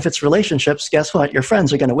 But if it's relationships, guess what? Your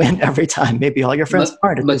friends are going to win every time. Maybe all your friends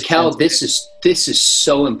aren't. Mikkel, this is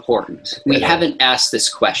so important. We haven't asked this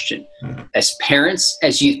question. As parents,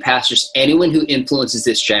 as youth pastors, anyone who influences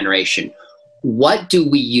this generation, what do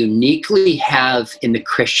we uniquely have in the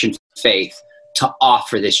Christian faith to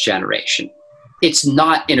offer this generation? It's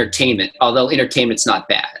not entertainment, although entertainment's not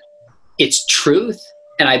bad. It's truth,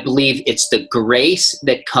 and I believe it's the grace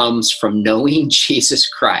that comes from knowing Jesus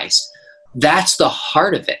Christ. That's the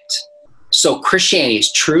heart of it. So Christianity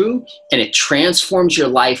is true, and it transforms your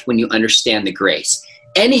life when you understand the grace.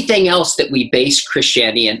 Anything else that we base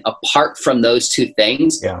Christianity in apart from those two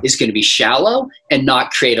things is going to be shallow and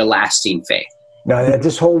not create a lasting faith. No,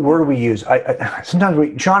 this whole word we use,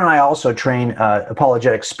 sometimes Sean and I also train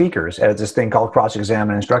apologetic speakers at this thing called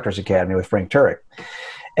Cross-Examine Instructors Academy with Frank Turek.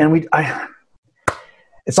 And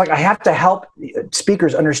it's like I have to help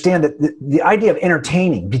speakers understand that the idea of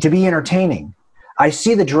entertaining, to be entertaining, I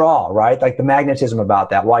see the draw, right? Like the magnetism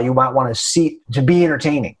about that, why you might want to be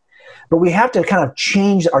entertaining. But we have to kind of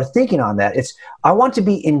change our thinking on that. I want to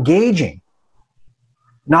be engaging,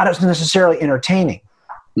 not as necessarily entertaining.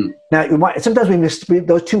 Now, sometimes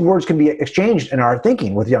those two words can be exchanged in our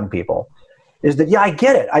thinking with young people. Is that, I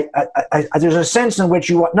get it. I there's a sense in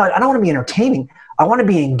which I don't want to be entertaining. I want to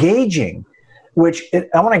be engaging.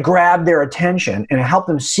 I want to grab their attention and help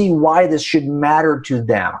them see why this should matter to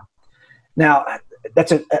them. Now,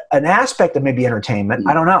 that's an aspect of maybe entertainment.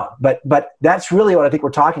 I don't know, but that's really what I think we're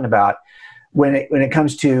talking about when it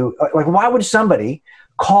comes to like, why would somebody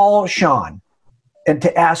call Sean and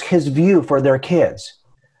to ask his view for their kids?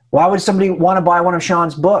 Why would somebody want to buy one of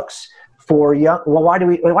Sean's books for young? Well, why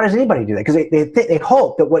does anybody do that? Because they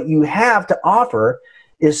hope that what you have to offer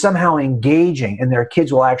is somehow engaging, and their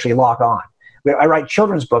kids will actually lock on. I write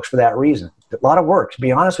children's books for that reason. A lot of work, to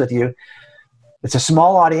be honest with you. It's a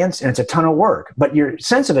small audience and it's a ton of work. But your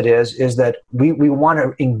sense of it is that we want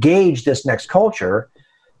to engage this next culture.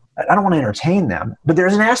 I don't want to entertain them, but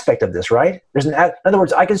there's an aspect of this, right? In other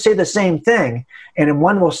words, I can say the same thing, and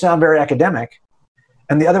one will sound very academic,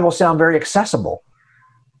 and the other will sound very accessible.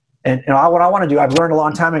 And what I want to do, I've learned a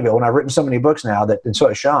long time ago when I've written so many books now, and so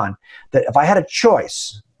has Sean, that if I had a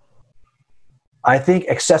choice, I think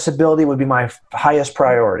accessibility would be my highest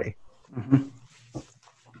priority,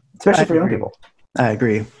 especially for young people. I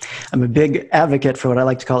agree. I'm a big advocate for what I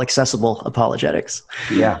like to call accessible apologetics.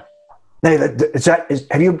 Yeah. Hey,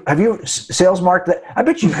 have you sales marked that? I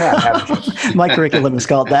bet you have, haven't you? My curriculum is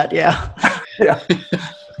called that. Yeah. Yeah.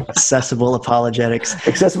 Accessible apologetics.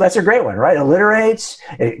 Accessible, that's a great one, right? Alliterates,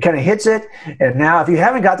 it kind of hits it. And now if you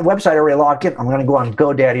haven't got the website already locked in, I'm going to go on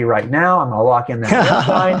GoDaddy right now. I'm going to lock in that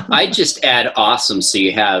website. I just add awesome so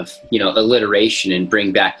you have, alliteration and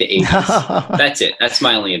bring back the 80s. That's it. That's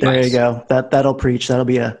my only advice. There you go. That'll preach. That'll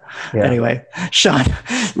be Anyway, Sean,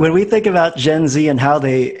 when we think about Gen Z and how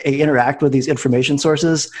they interact with these information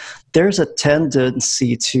sources, there's a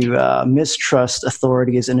tendency to mistrust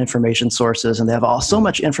authorities and information sources, and they have so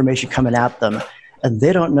much information coming at them, and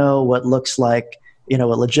they don't know what looks like, a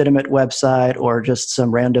legitimate website or just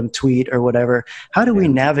some random tweet or whatever. How do we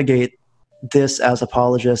navigate this as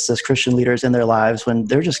apologists, as Christian leaders in their lives, when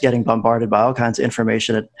they're just getting bombarded by all kinds of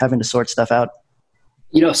information and having to sort stuff out?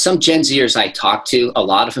 Some Gen Zers I talk to, a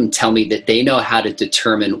lot of them tell me that they know how to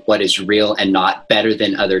determine what is real and not better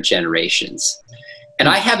than other generations. And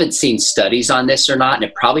I haven't seen studies on this or not, and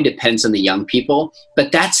it probably depends on the young people,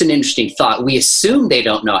 but that's an interesting thought. We assume they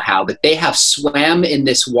don't know how, but they have swam in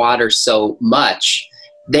this water so much,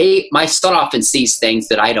 my son often sees things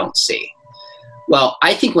that I don't see. Well,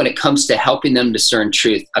 I think when it comes to helping them discern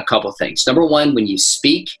truth, a couple things. Number one, when you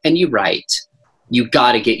speak and you write, you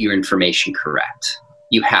got to get your information correct.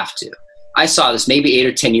 You have to. I saw this maybe 8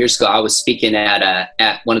 or 10 years ago. I was speaking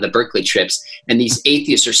at one of the Berkeley trips, and these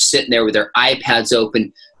atheists are sitting there with their iPads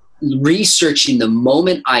open, researching the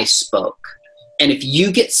moment I spoke. And if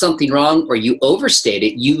you get something wrong or you overstate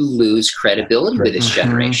it, you lose credibility with this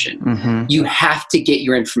generation. Mm-hmm. You have to get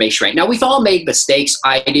your information right. Now, we've all made mistakes.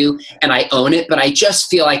 I do, and I own it, but I just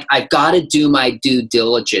feel like I've got to do my due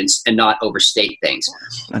diligence and not overstate things.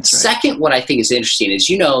 That's right. Second, what I think is interesting is,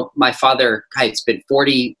 my father, it's been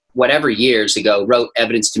 40 whatever years ago, wrote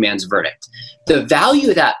Evidence Demands a Verdict. The value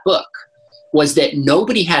of that book was that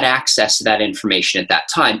nobody had access to that information at that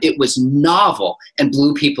time. It was novel and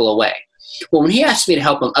blew people away. Well, when he asked me to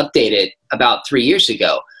help him update it about 3 years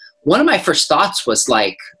ago, one of my first thoughts was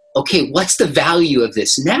like, okay, what's the value of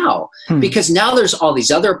this now? Because now there's all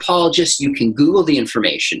these other apologists. You can Google the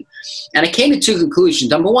information. And I came to two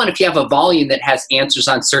conclusions. Number one, if you have a volume that has answers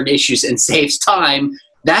on certain issues and saves time,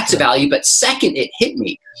 that's a value. But second, it hit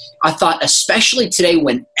me. I thought, especially today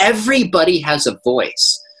when everybody has a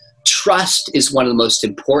voice, trust is one of the most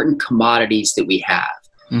important commodities that we have.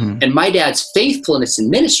 Mm-hmm. And my dad's faithfulness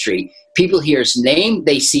in ministry, people hear his name,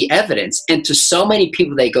 they see evidence. And to so many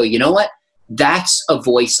people, they go, you know what? That's a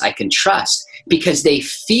voice I can trust because they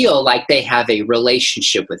feel like they have a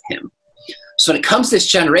relationship with him. So when it comes to this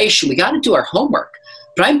generation, we got to do our homework.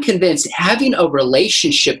 But I'm convinced having a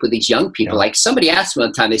relationship with these young people, like somebody asked me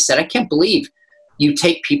one time, they said, I can't believe you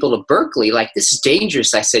take people to Berkeley. Like, this is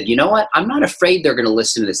dangerous. I said, you know what? I'm not afraid they're going to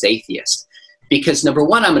listen to this atheist. Because number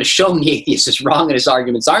one, I'm going to show them the atheist is wrong and his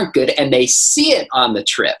arguments aren't good. And they see it on the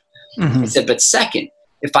trip. Mm-hmm. I said, but second,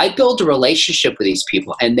 if I build a relationship with these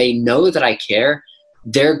people and they know that I care,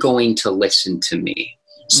 they're going to listen to me.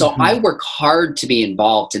 So I work hard to be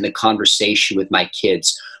involved in the conversation with my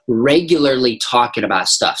kids, regularly talking about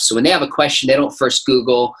stuff. So when they have a question, they don't first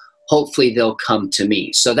Google. Hopefully they'll come to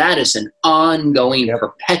me. So that is an ongoing,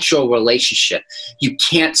 perpetual relationship you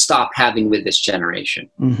can't stop having with this generation.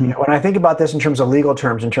 Mm-hmm. When I think about this in terms of legal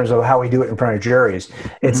terms, in terms of how we do it in front of juries,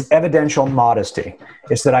 it's evidential modesty.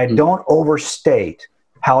 It's that I don't overstate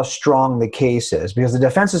how strong the case is, because the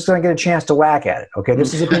defense is going to get a chance to whack at it. Okay,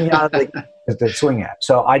 this is a pinata to swing at.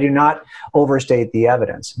 So I do not overstate the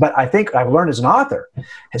evidence. But I think I've learned as an author,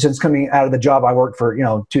 since coming out of the job I worked for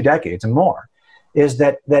 2 decades and more, is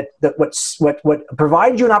that what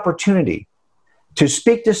provides you an opportunity to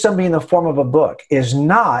speak to somebody in the form of a book is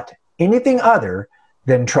not anything other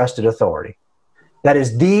than trusted authority. That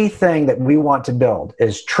is the thing that we want to build,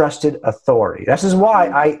 is trusted authority. This is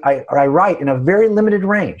why I write in a very limited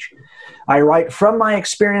range. I write from my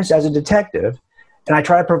experience as a detective, and I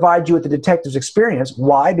try to provide you with the detective's experience.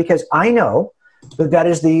 Why? Because I know that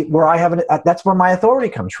is that's where my authority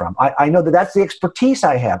comes from. I know that that's the expertise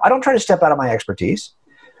I have. I don't try to step out of my expertise.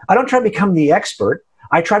 I don't try to become the expert.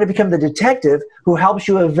 I try to become the detective who helps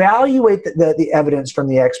you evaluate the evidence from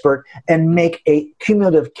the expert and make a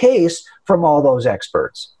cumulative case from all those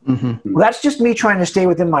experts. Mm-hmm. Well, that's just me trying to stay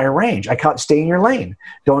within my range. I can't stay in your lane.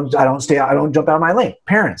 I don't jump out of my lane.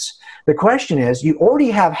 Parents, the question is, you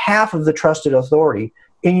already have half of the trusted authority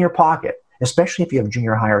in your pocket, especially if you have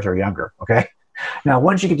junior hires or younger. Okay. Now,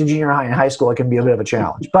 once you get to junior high and high school, it can be a bit of a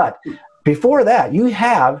challenge. But before that, you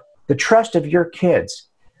have the trust of your kids,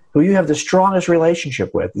 who you have the strongest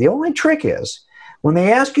relationship with. The only trick is, when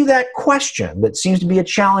they ask you that question that seems to be a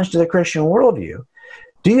challenge to the Christian worldview,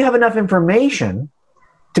 do you have enough information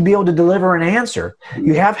to be able to deliver an answer?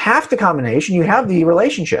 You have half the combination, you have the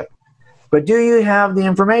relationship, but do you have the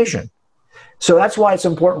information? So that's why it's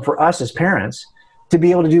important for us as parents to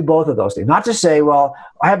be able to do both of those things. Not to say, well,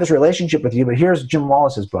 I have this relationship with you, but here's Jim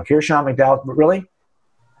Wallace's book. Here's Sean McDowell. But really?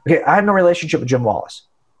 Okay, I have no relationship with Jim Wallace.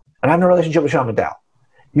 And I have no relationship with Sean McDowell.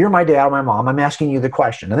 You're my dad or my mom. I'm asking you the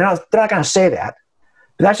question. And they're not going to say that.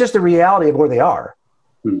 But that's just the reality of where they are.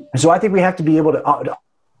 And so I think we have to be able to...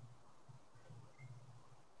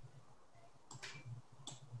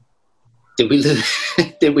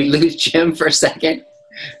 Did we lose Jim for a second?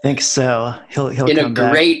 I think so. He'll in come a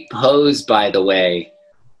great back. Pose, by the way.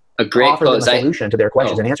 A great offer pose. them a solution to their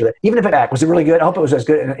questions and answer that. Even if it back, was it really good? I hope it was as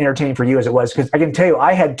good and entertaining for you as it was, because I can tell you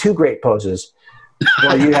I had 2 great poses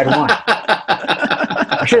while you had 1.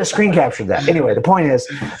 I should have screen captured that. Anyway, the point is,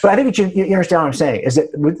 but I think you understand what I'm saying, is that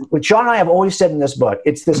what Sean and I have always said in this book,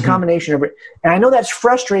 it's this combination of, and I know that's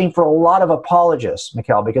frustrating for a lot of apologists,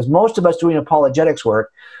 Mikkel, because most of us doing apologetics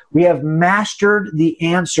work, we have mastered the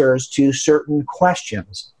answers to certain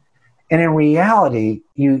questions. And in reality,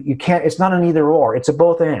 you can't, it's not an either or, it's a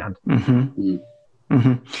both and.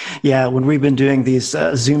 Yeah, when we've been doing these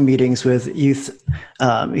Zoom meetings with youth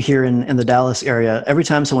here in the Dallas area, every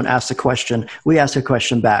time someone asks a question, we ask a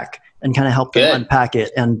question back and kind of help them unpack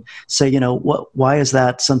it and say, why is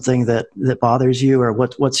that something that bothers you, or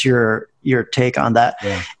what's your take on that?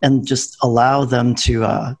 Yeah. And just allow them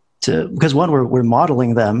to because one, we're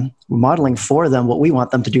modeling for them what we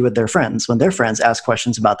want them to do with their friends. When their friends ask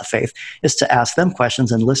questions about the faith, is to ask them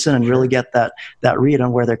questions and listen and really get that read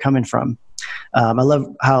on where they're coming from. I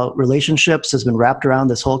love how relationships has been wrapped around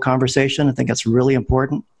this whole conversation. I think that's really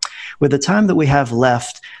important. With the time that we have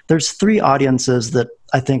left, there's 3 audiences that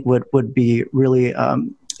I think would be really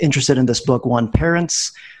interested in this book. 1,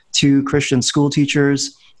 parents; 2, Christian school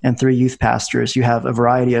teachers; and 3, youth pastors. You have a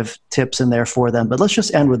variety of tips in there for them. But let's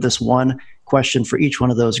just end with this one question for each one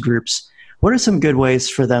of those groups. What are some good ways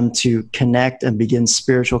for them to connect and begin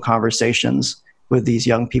spiritual conversations with these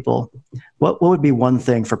young people? What would be one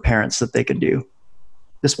thing for parents that they could do?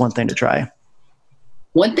 Just one thing to try.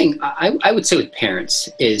 One thing I would say with parents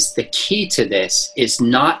is the key to this is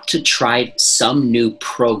not to try some new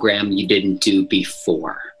program you didn't do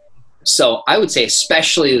before. So I would say,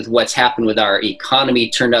 especially with what's happened with our economy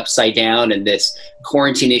turned upside down and this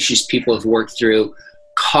quarantine issues people have worked through,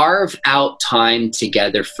 carve out time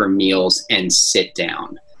together for meals and sit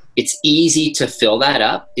down. It's easy to fill that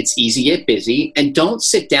up. It's easy to get busy. And don't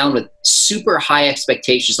sit down with super high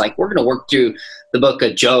expectations like we're going to work through the book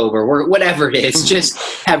of Job or whatever it is.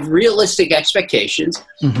 Just have realistic expectations,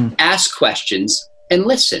 ask questions, and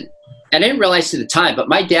listen. And I didn't realize at the time, but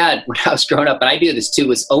my dad, when I was growing up, and I do this too,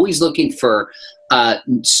 was always looking for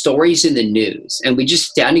stories in the news. And we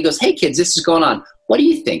just sit down and he goes, "Hey kids, this is going on. What do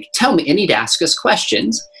you think? Tell me." And he'd ask us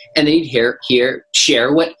questions and then he'd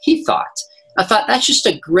share what he thought. I thought that's just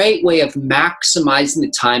a great way of maximizing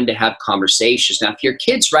the time to have conversations. Now, if your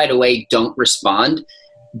kids right away don't respond,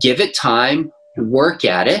 give it time, work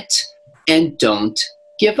at it, and don't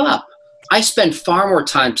give up. I spend far more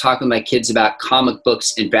time talking with my kids about comic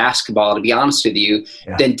books and basketball, to be honest with you,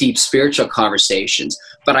 than deep spiritual conversations.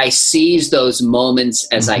 But I seize those moments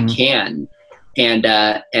as I can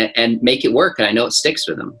and make it work. And I know it sticks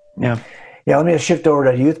with them. Yeah, let me just shift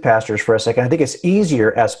over to youth pastors for a second. I think it's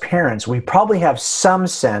easier as parents. We probably have some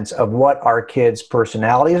sense of what our kids'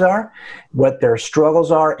 personalities are, what their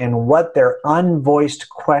struggles are, and what their unvoiced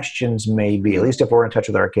questions may be, at least if we're in touch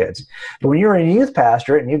with our kids. But when you're a youth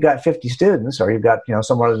pastor and you've got 50 students, or you've got,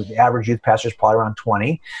 somewhere the average youth pastor is probably around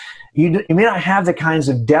 20, you may not have the kinds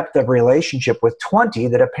of depth of relationship with 20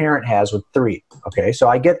 that a parent has with 3. Okay, so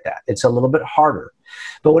I get that. It's a little bit harder.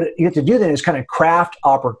 But what you have to do then is kind of craft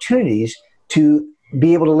opportunities to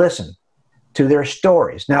be able to listen to their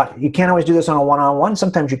stories. Now, you can't always do this on a one-on-one.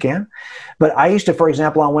 Sometimes you can. But I used to, for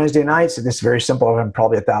example, on Wednesday nights, this is very simple, and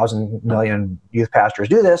probably 1,000 million youth pastors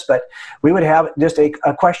do this, but we would have just a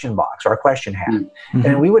question box or a question hat.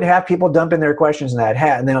 And we would have people dump in their questions in that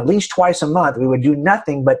hat. And then at least twice a month, we would do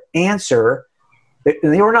nothing but answer.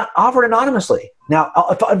 They were not offered anonymously. Now,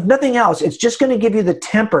 if nothing else, it's just going to give you the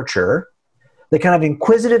temperature, the kind of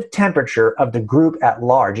inquisitive temperature of the group at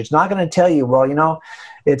large. It's not going to tell you, well,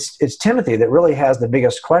 it's Timothy that really has the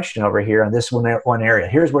biggest question over here in this one area.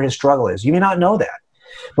 Here's where his struggle is. You may not know that.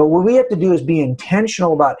 But what we have to do is be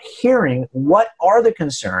intentional about hearing what are the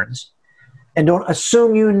concerns, and don't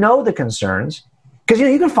assume you know the concerns. Because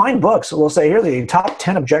you can find books that will say, here are the top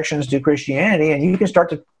 10 objections to Christianity, and you can start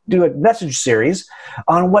to do a message series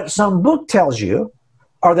on what some book tells you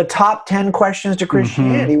are the top 10 questions to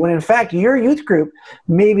Christianity, when in fact your youth group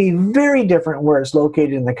may be very different where it's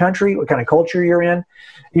located in the country, what kind of culture you're in.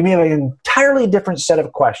 You may have an entirely different set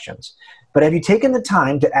of questions. But have you taken the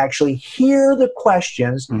time to actually hear the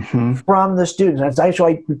questions from the students? And that's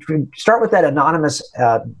actually, I start with that anonymous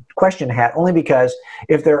question hat, only because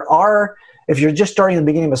if you're just starting at the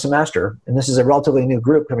beginning of a semester, and this is a relatively new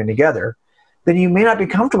group coming together, then you may not be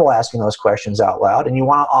comfortable asking those questions out loud, and you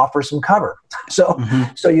want to offer some cover. So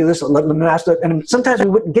you listen, let them ask, and sometimes we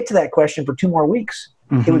wouldn't get to that question for 2 more weeks.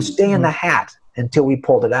 It would stay in the hat until we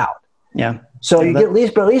pulled it out. Yeah. So you get at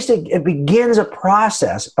least it begins a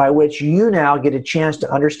process by which you now get a chance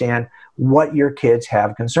to understand what your kids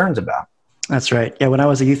have concerns about. That's right. Yeah, when I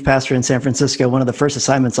was a youth pastor in San Francisco, one of the first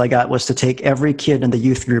assignments I got was to take every kid in the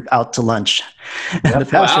youth group out to lunch. And the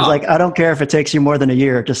pastor was like, I don't care if it takes you more than a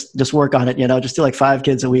year, just work on it, just do like 5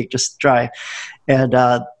 kids a week, just try. And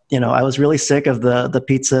I was really sick of the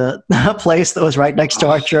pizza place that was right next to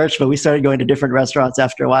our church, but we started going to different restaurants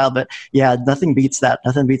after a while. But yeah, nothing beats that.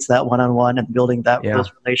 Nothing beats that one-on-one and building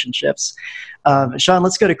those relationships. Sean,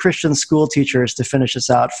 let's go to Christian school teachers to finish this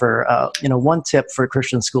out for, one tip for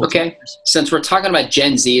Christian school teachers. Since we're talking about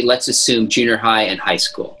Gen Z, let's assume junior high and high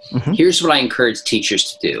school. Here's what I encourage teachers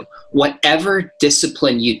to do. Whatever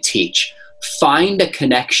discipline you teach, find a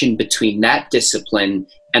connection between that discipline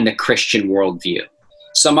and the Christian worldview.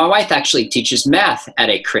 So my wife actually teaches math at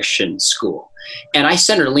a Christian school, and I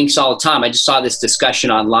send her links all the time. I just saw this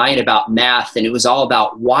discussion online about math, and it was all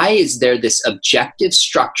about why is there this objective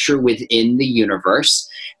structure within the universe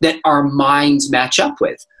that our minds match up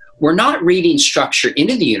with? We're not reading structure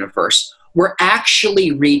into the universe. We're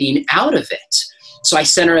actually reading out of it. So I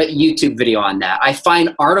sent her a YouTube video on that. I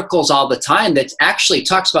find articles all the time that actually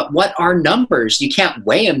talks about what are numbers. You can't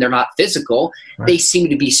weigh them. They're not physical. Right. They seem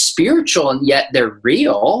to be spiritual, and yet they're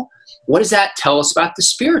real. What does that tell us about the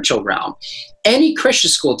spiritual realm? Any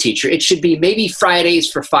Christian school teacher, it should be maybe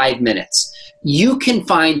Fridays for 5 minutes. You can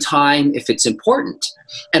find time if it's important.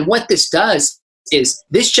 And what this does is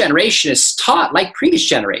this generation is taught, like previous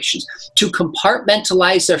generations, to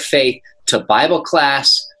compartmentalize their faith to Bible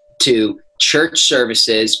class, to church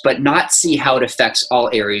services, but not see how it affects all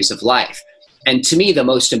areas of life. And to me, the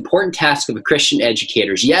most important task of a Christian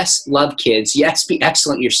educator is, yes, love kids, yes, be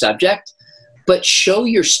excellent in your subject, but show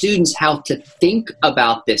your students how to think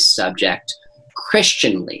about this subject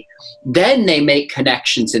Christianly. Then they make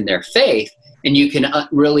connections in their faith, and you can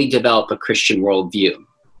really develop a Christian worldview.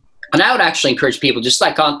 And I would actually encourage people, just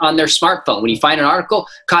like on their smartphone, when you find an article,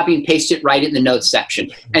 copy and paste it right in the notes section,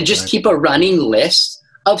 and just keep a running list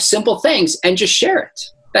of simple things and just share it.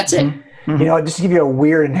 That's it. Just to give you a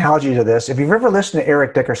weird analogy to this, if you've ever listened to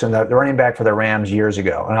Eric Dickerson, the running back for the Rams years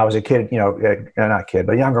ago, and I was a kid, not kid,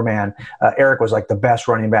 but a younger man, Eric was like the best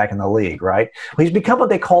running back in the league, right? Well, he's become what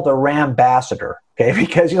they call the Rambassador, okay?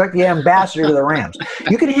 Because he's like the ambassador to the Rams.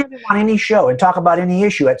 You can have him on any show and talk about any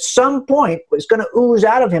issue. At some point, what's going to ooze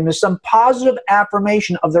out of him is some positive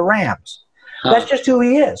affirmation of the Rams. That's just who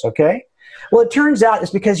he is, okay? Well, it turns out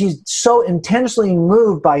it's because he's so intensely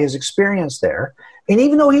moved by his experience there. And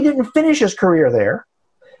even though he didn't finish his career there,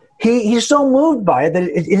 he's so moved by it that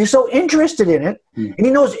he's so interested in it. And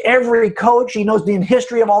he knows every coach. He knows the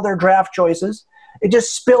history of all their draft choices. It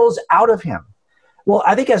just spills out of him. Well,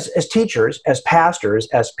 I think as teachers, as pastors,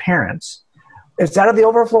 as parents, it's out of the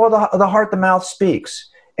overflow of the heart, the mouth speaks.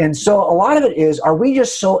 And so a lot of it is, are we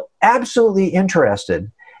just so absolutely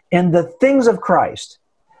interested in the things of Christ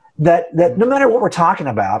that no matter what we're talking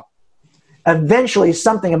about, eventually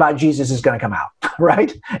something about Jesus is going to come out,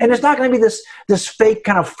 right? And it's not going to be this fake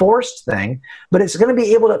kind of forced thing, but it's going to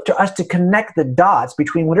be able to us to connect the dots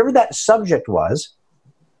between whatever that subject was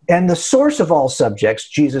and the source of all subjects,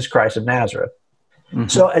 Jesus Christ of Nazareth.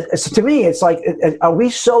 So to me, it's like, are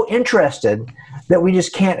we so interested that we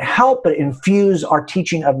just can't help but infuse our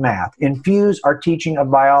teaching of math, infuse our teaching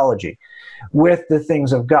of biology with the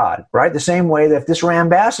things of God, right? The same way that if this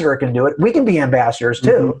Rambassador can do it, we can be ambassadors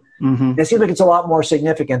too. It seems like it's a lot more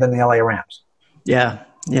significant than the LA Rams. Yeah.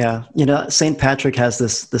 St. Patrick has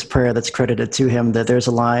this prayer that's credited to him, that there's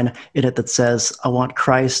a line in it that says, I want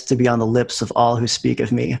Christ to be on the lips of all who speak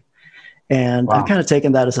of me. And I've kind of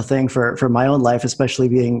taken that as a thing for my own life,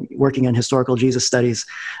 especially working in historical Jesus studies,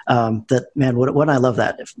 that, man, wouldn't I love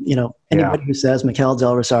that? If, anybody who says Mikel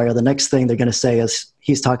Del Rosario, the next thing they're going to say is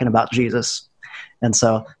he's talking about Jesus. And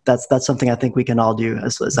so that's something I think we can all do,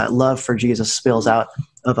 as that love for Jesus spills out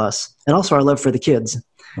of us. And also our love for the kids.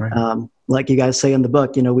 Right. Like you guys say in the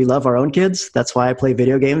book, we love our own kids. That's why I play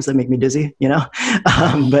video games that make me dizzy,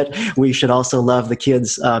 but we should also love the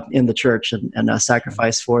kids in the church and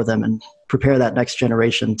sacrifice for them and prepare that next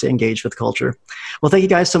generation to engage with culture. Well, thank you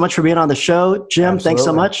guys so much for being on the show. Jim, Thanks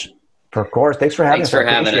so much. Of course. Thanks for having us. Thanks for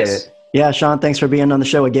having us. Yeah, Sean, thanks for being on the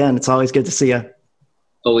show again. It's always good to see you.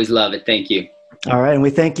 Always love it. Thank you. All right. And we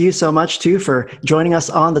thank you so much, too, for joining us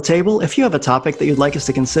on The Table. If you have a topic that you'd like us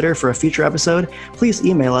to consider for a future episode, please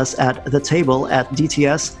email us at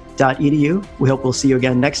thetable@dts.edu. We hope we'll see you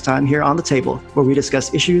again next time here on The Table, where we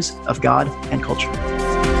discuss issues of God and culture.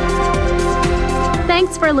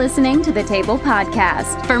 Thanks for listening to the Table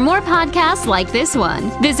Podcast. For more podcasts like this one,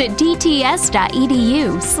 visit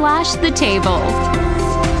dts.edu/the table.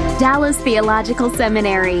 Dallas Theological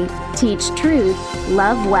Seminary. Teach truth,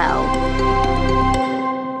 love well.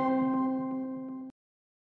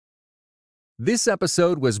 This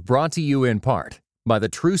episode was brought to you in part by the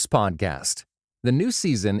Truce Podcast. The new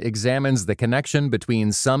season examines the connection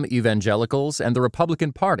between some evangelicals and the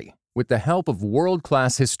Republican Party with the help of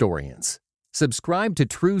world-class historians. Subscribe to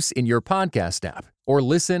Truce in your podcast app or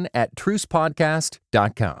listen at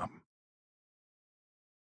trucepodcast.com.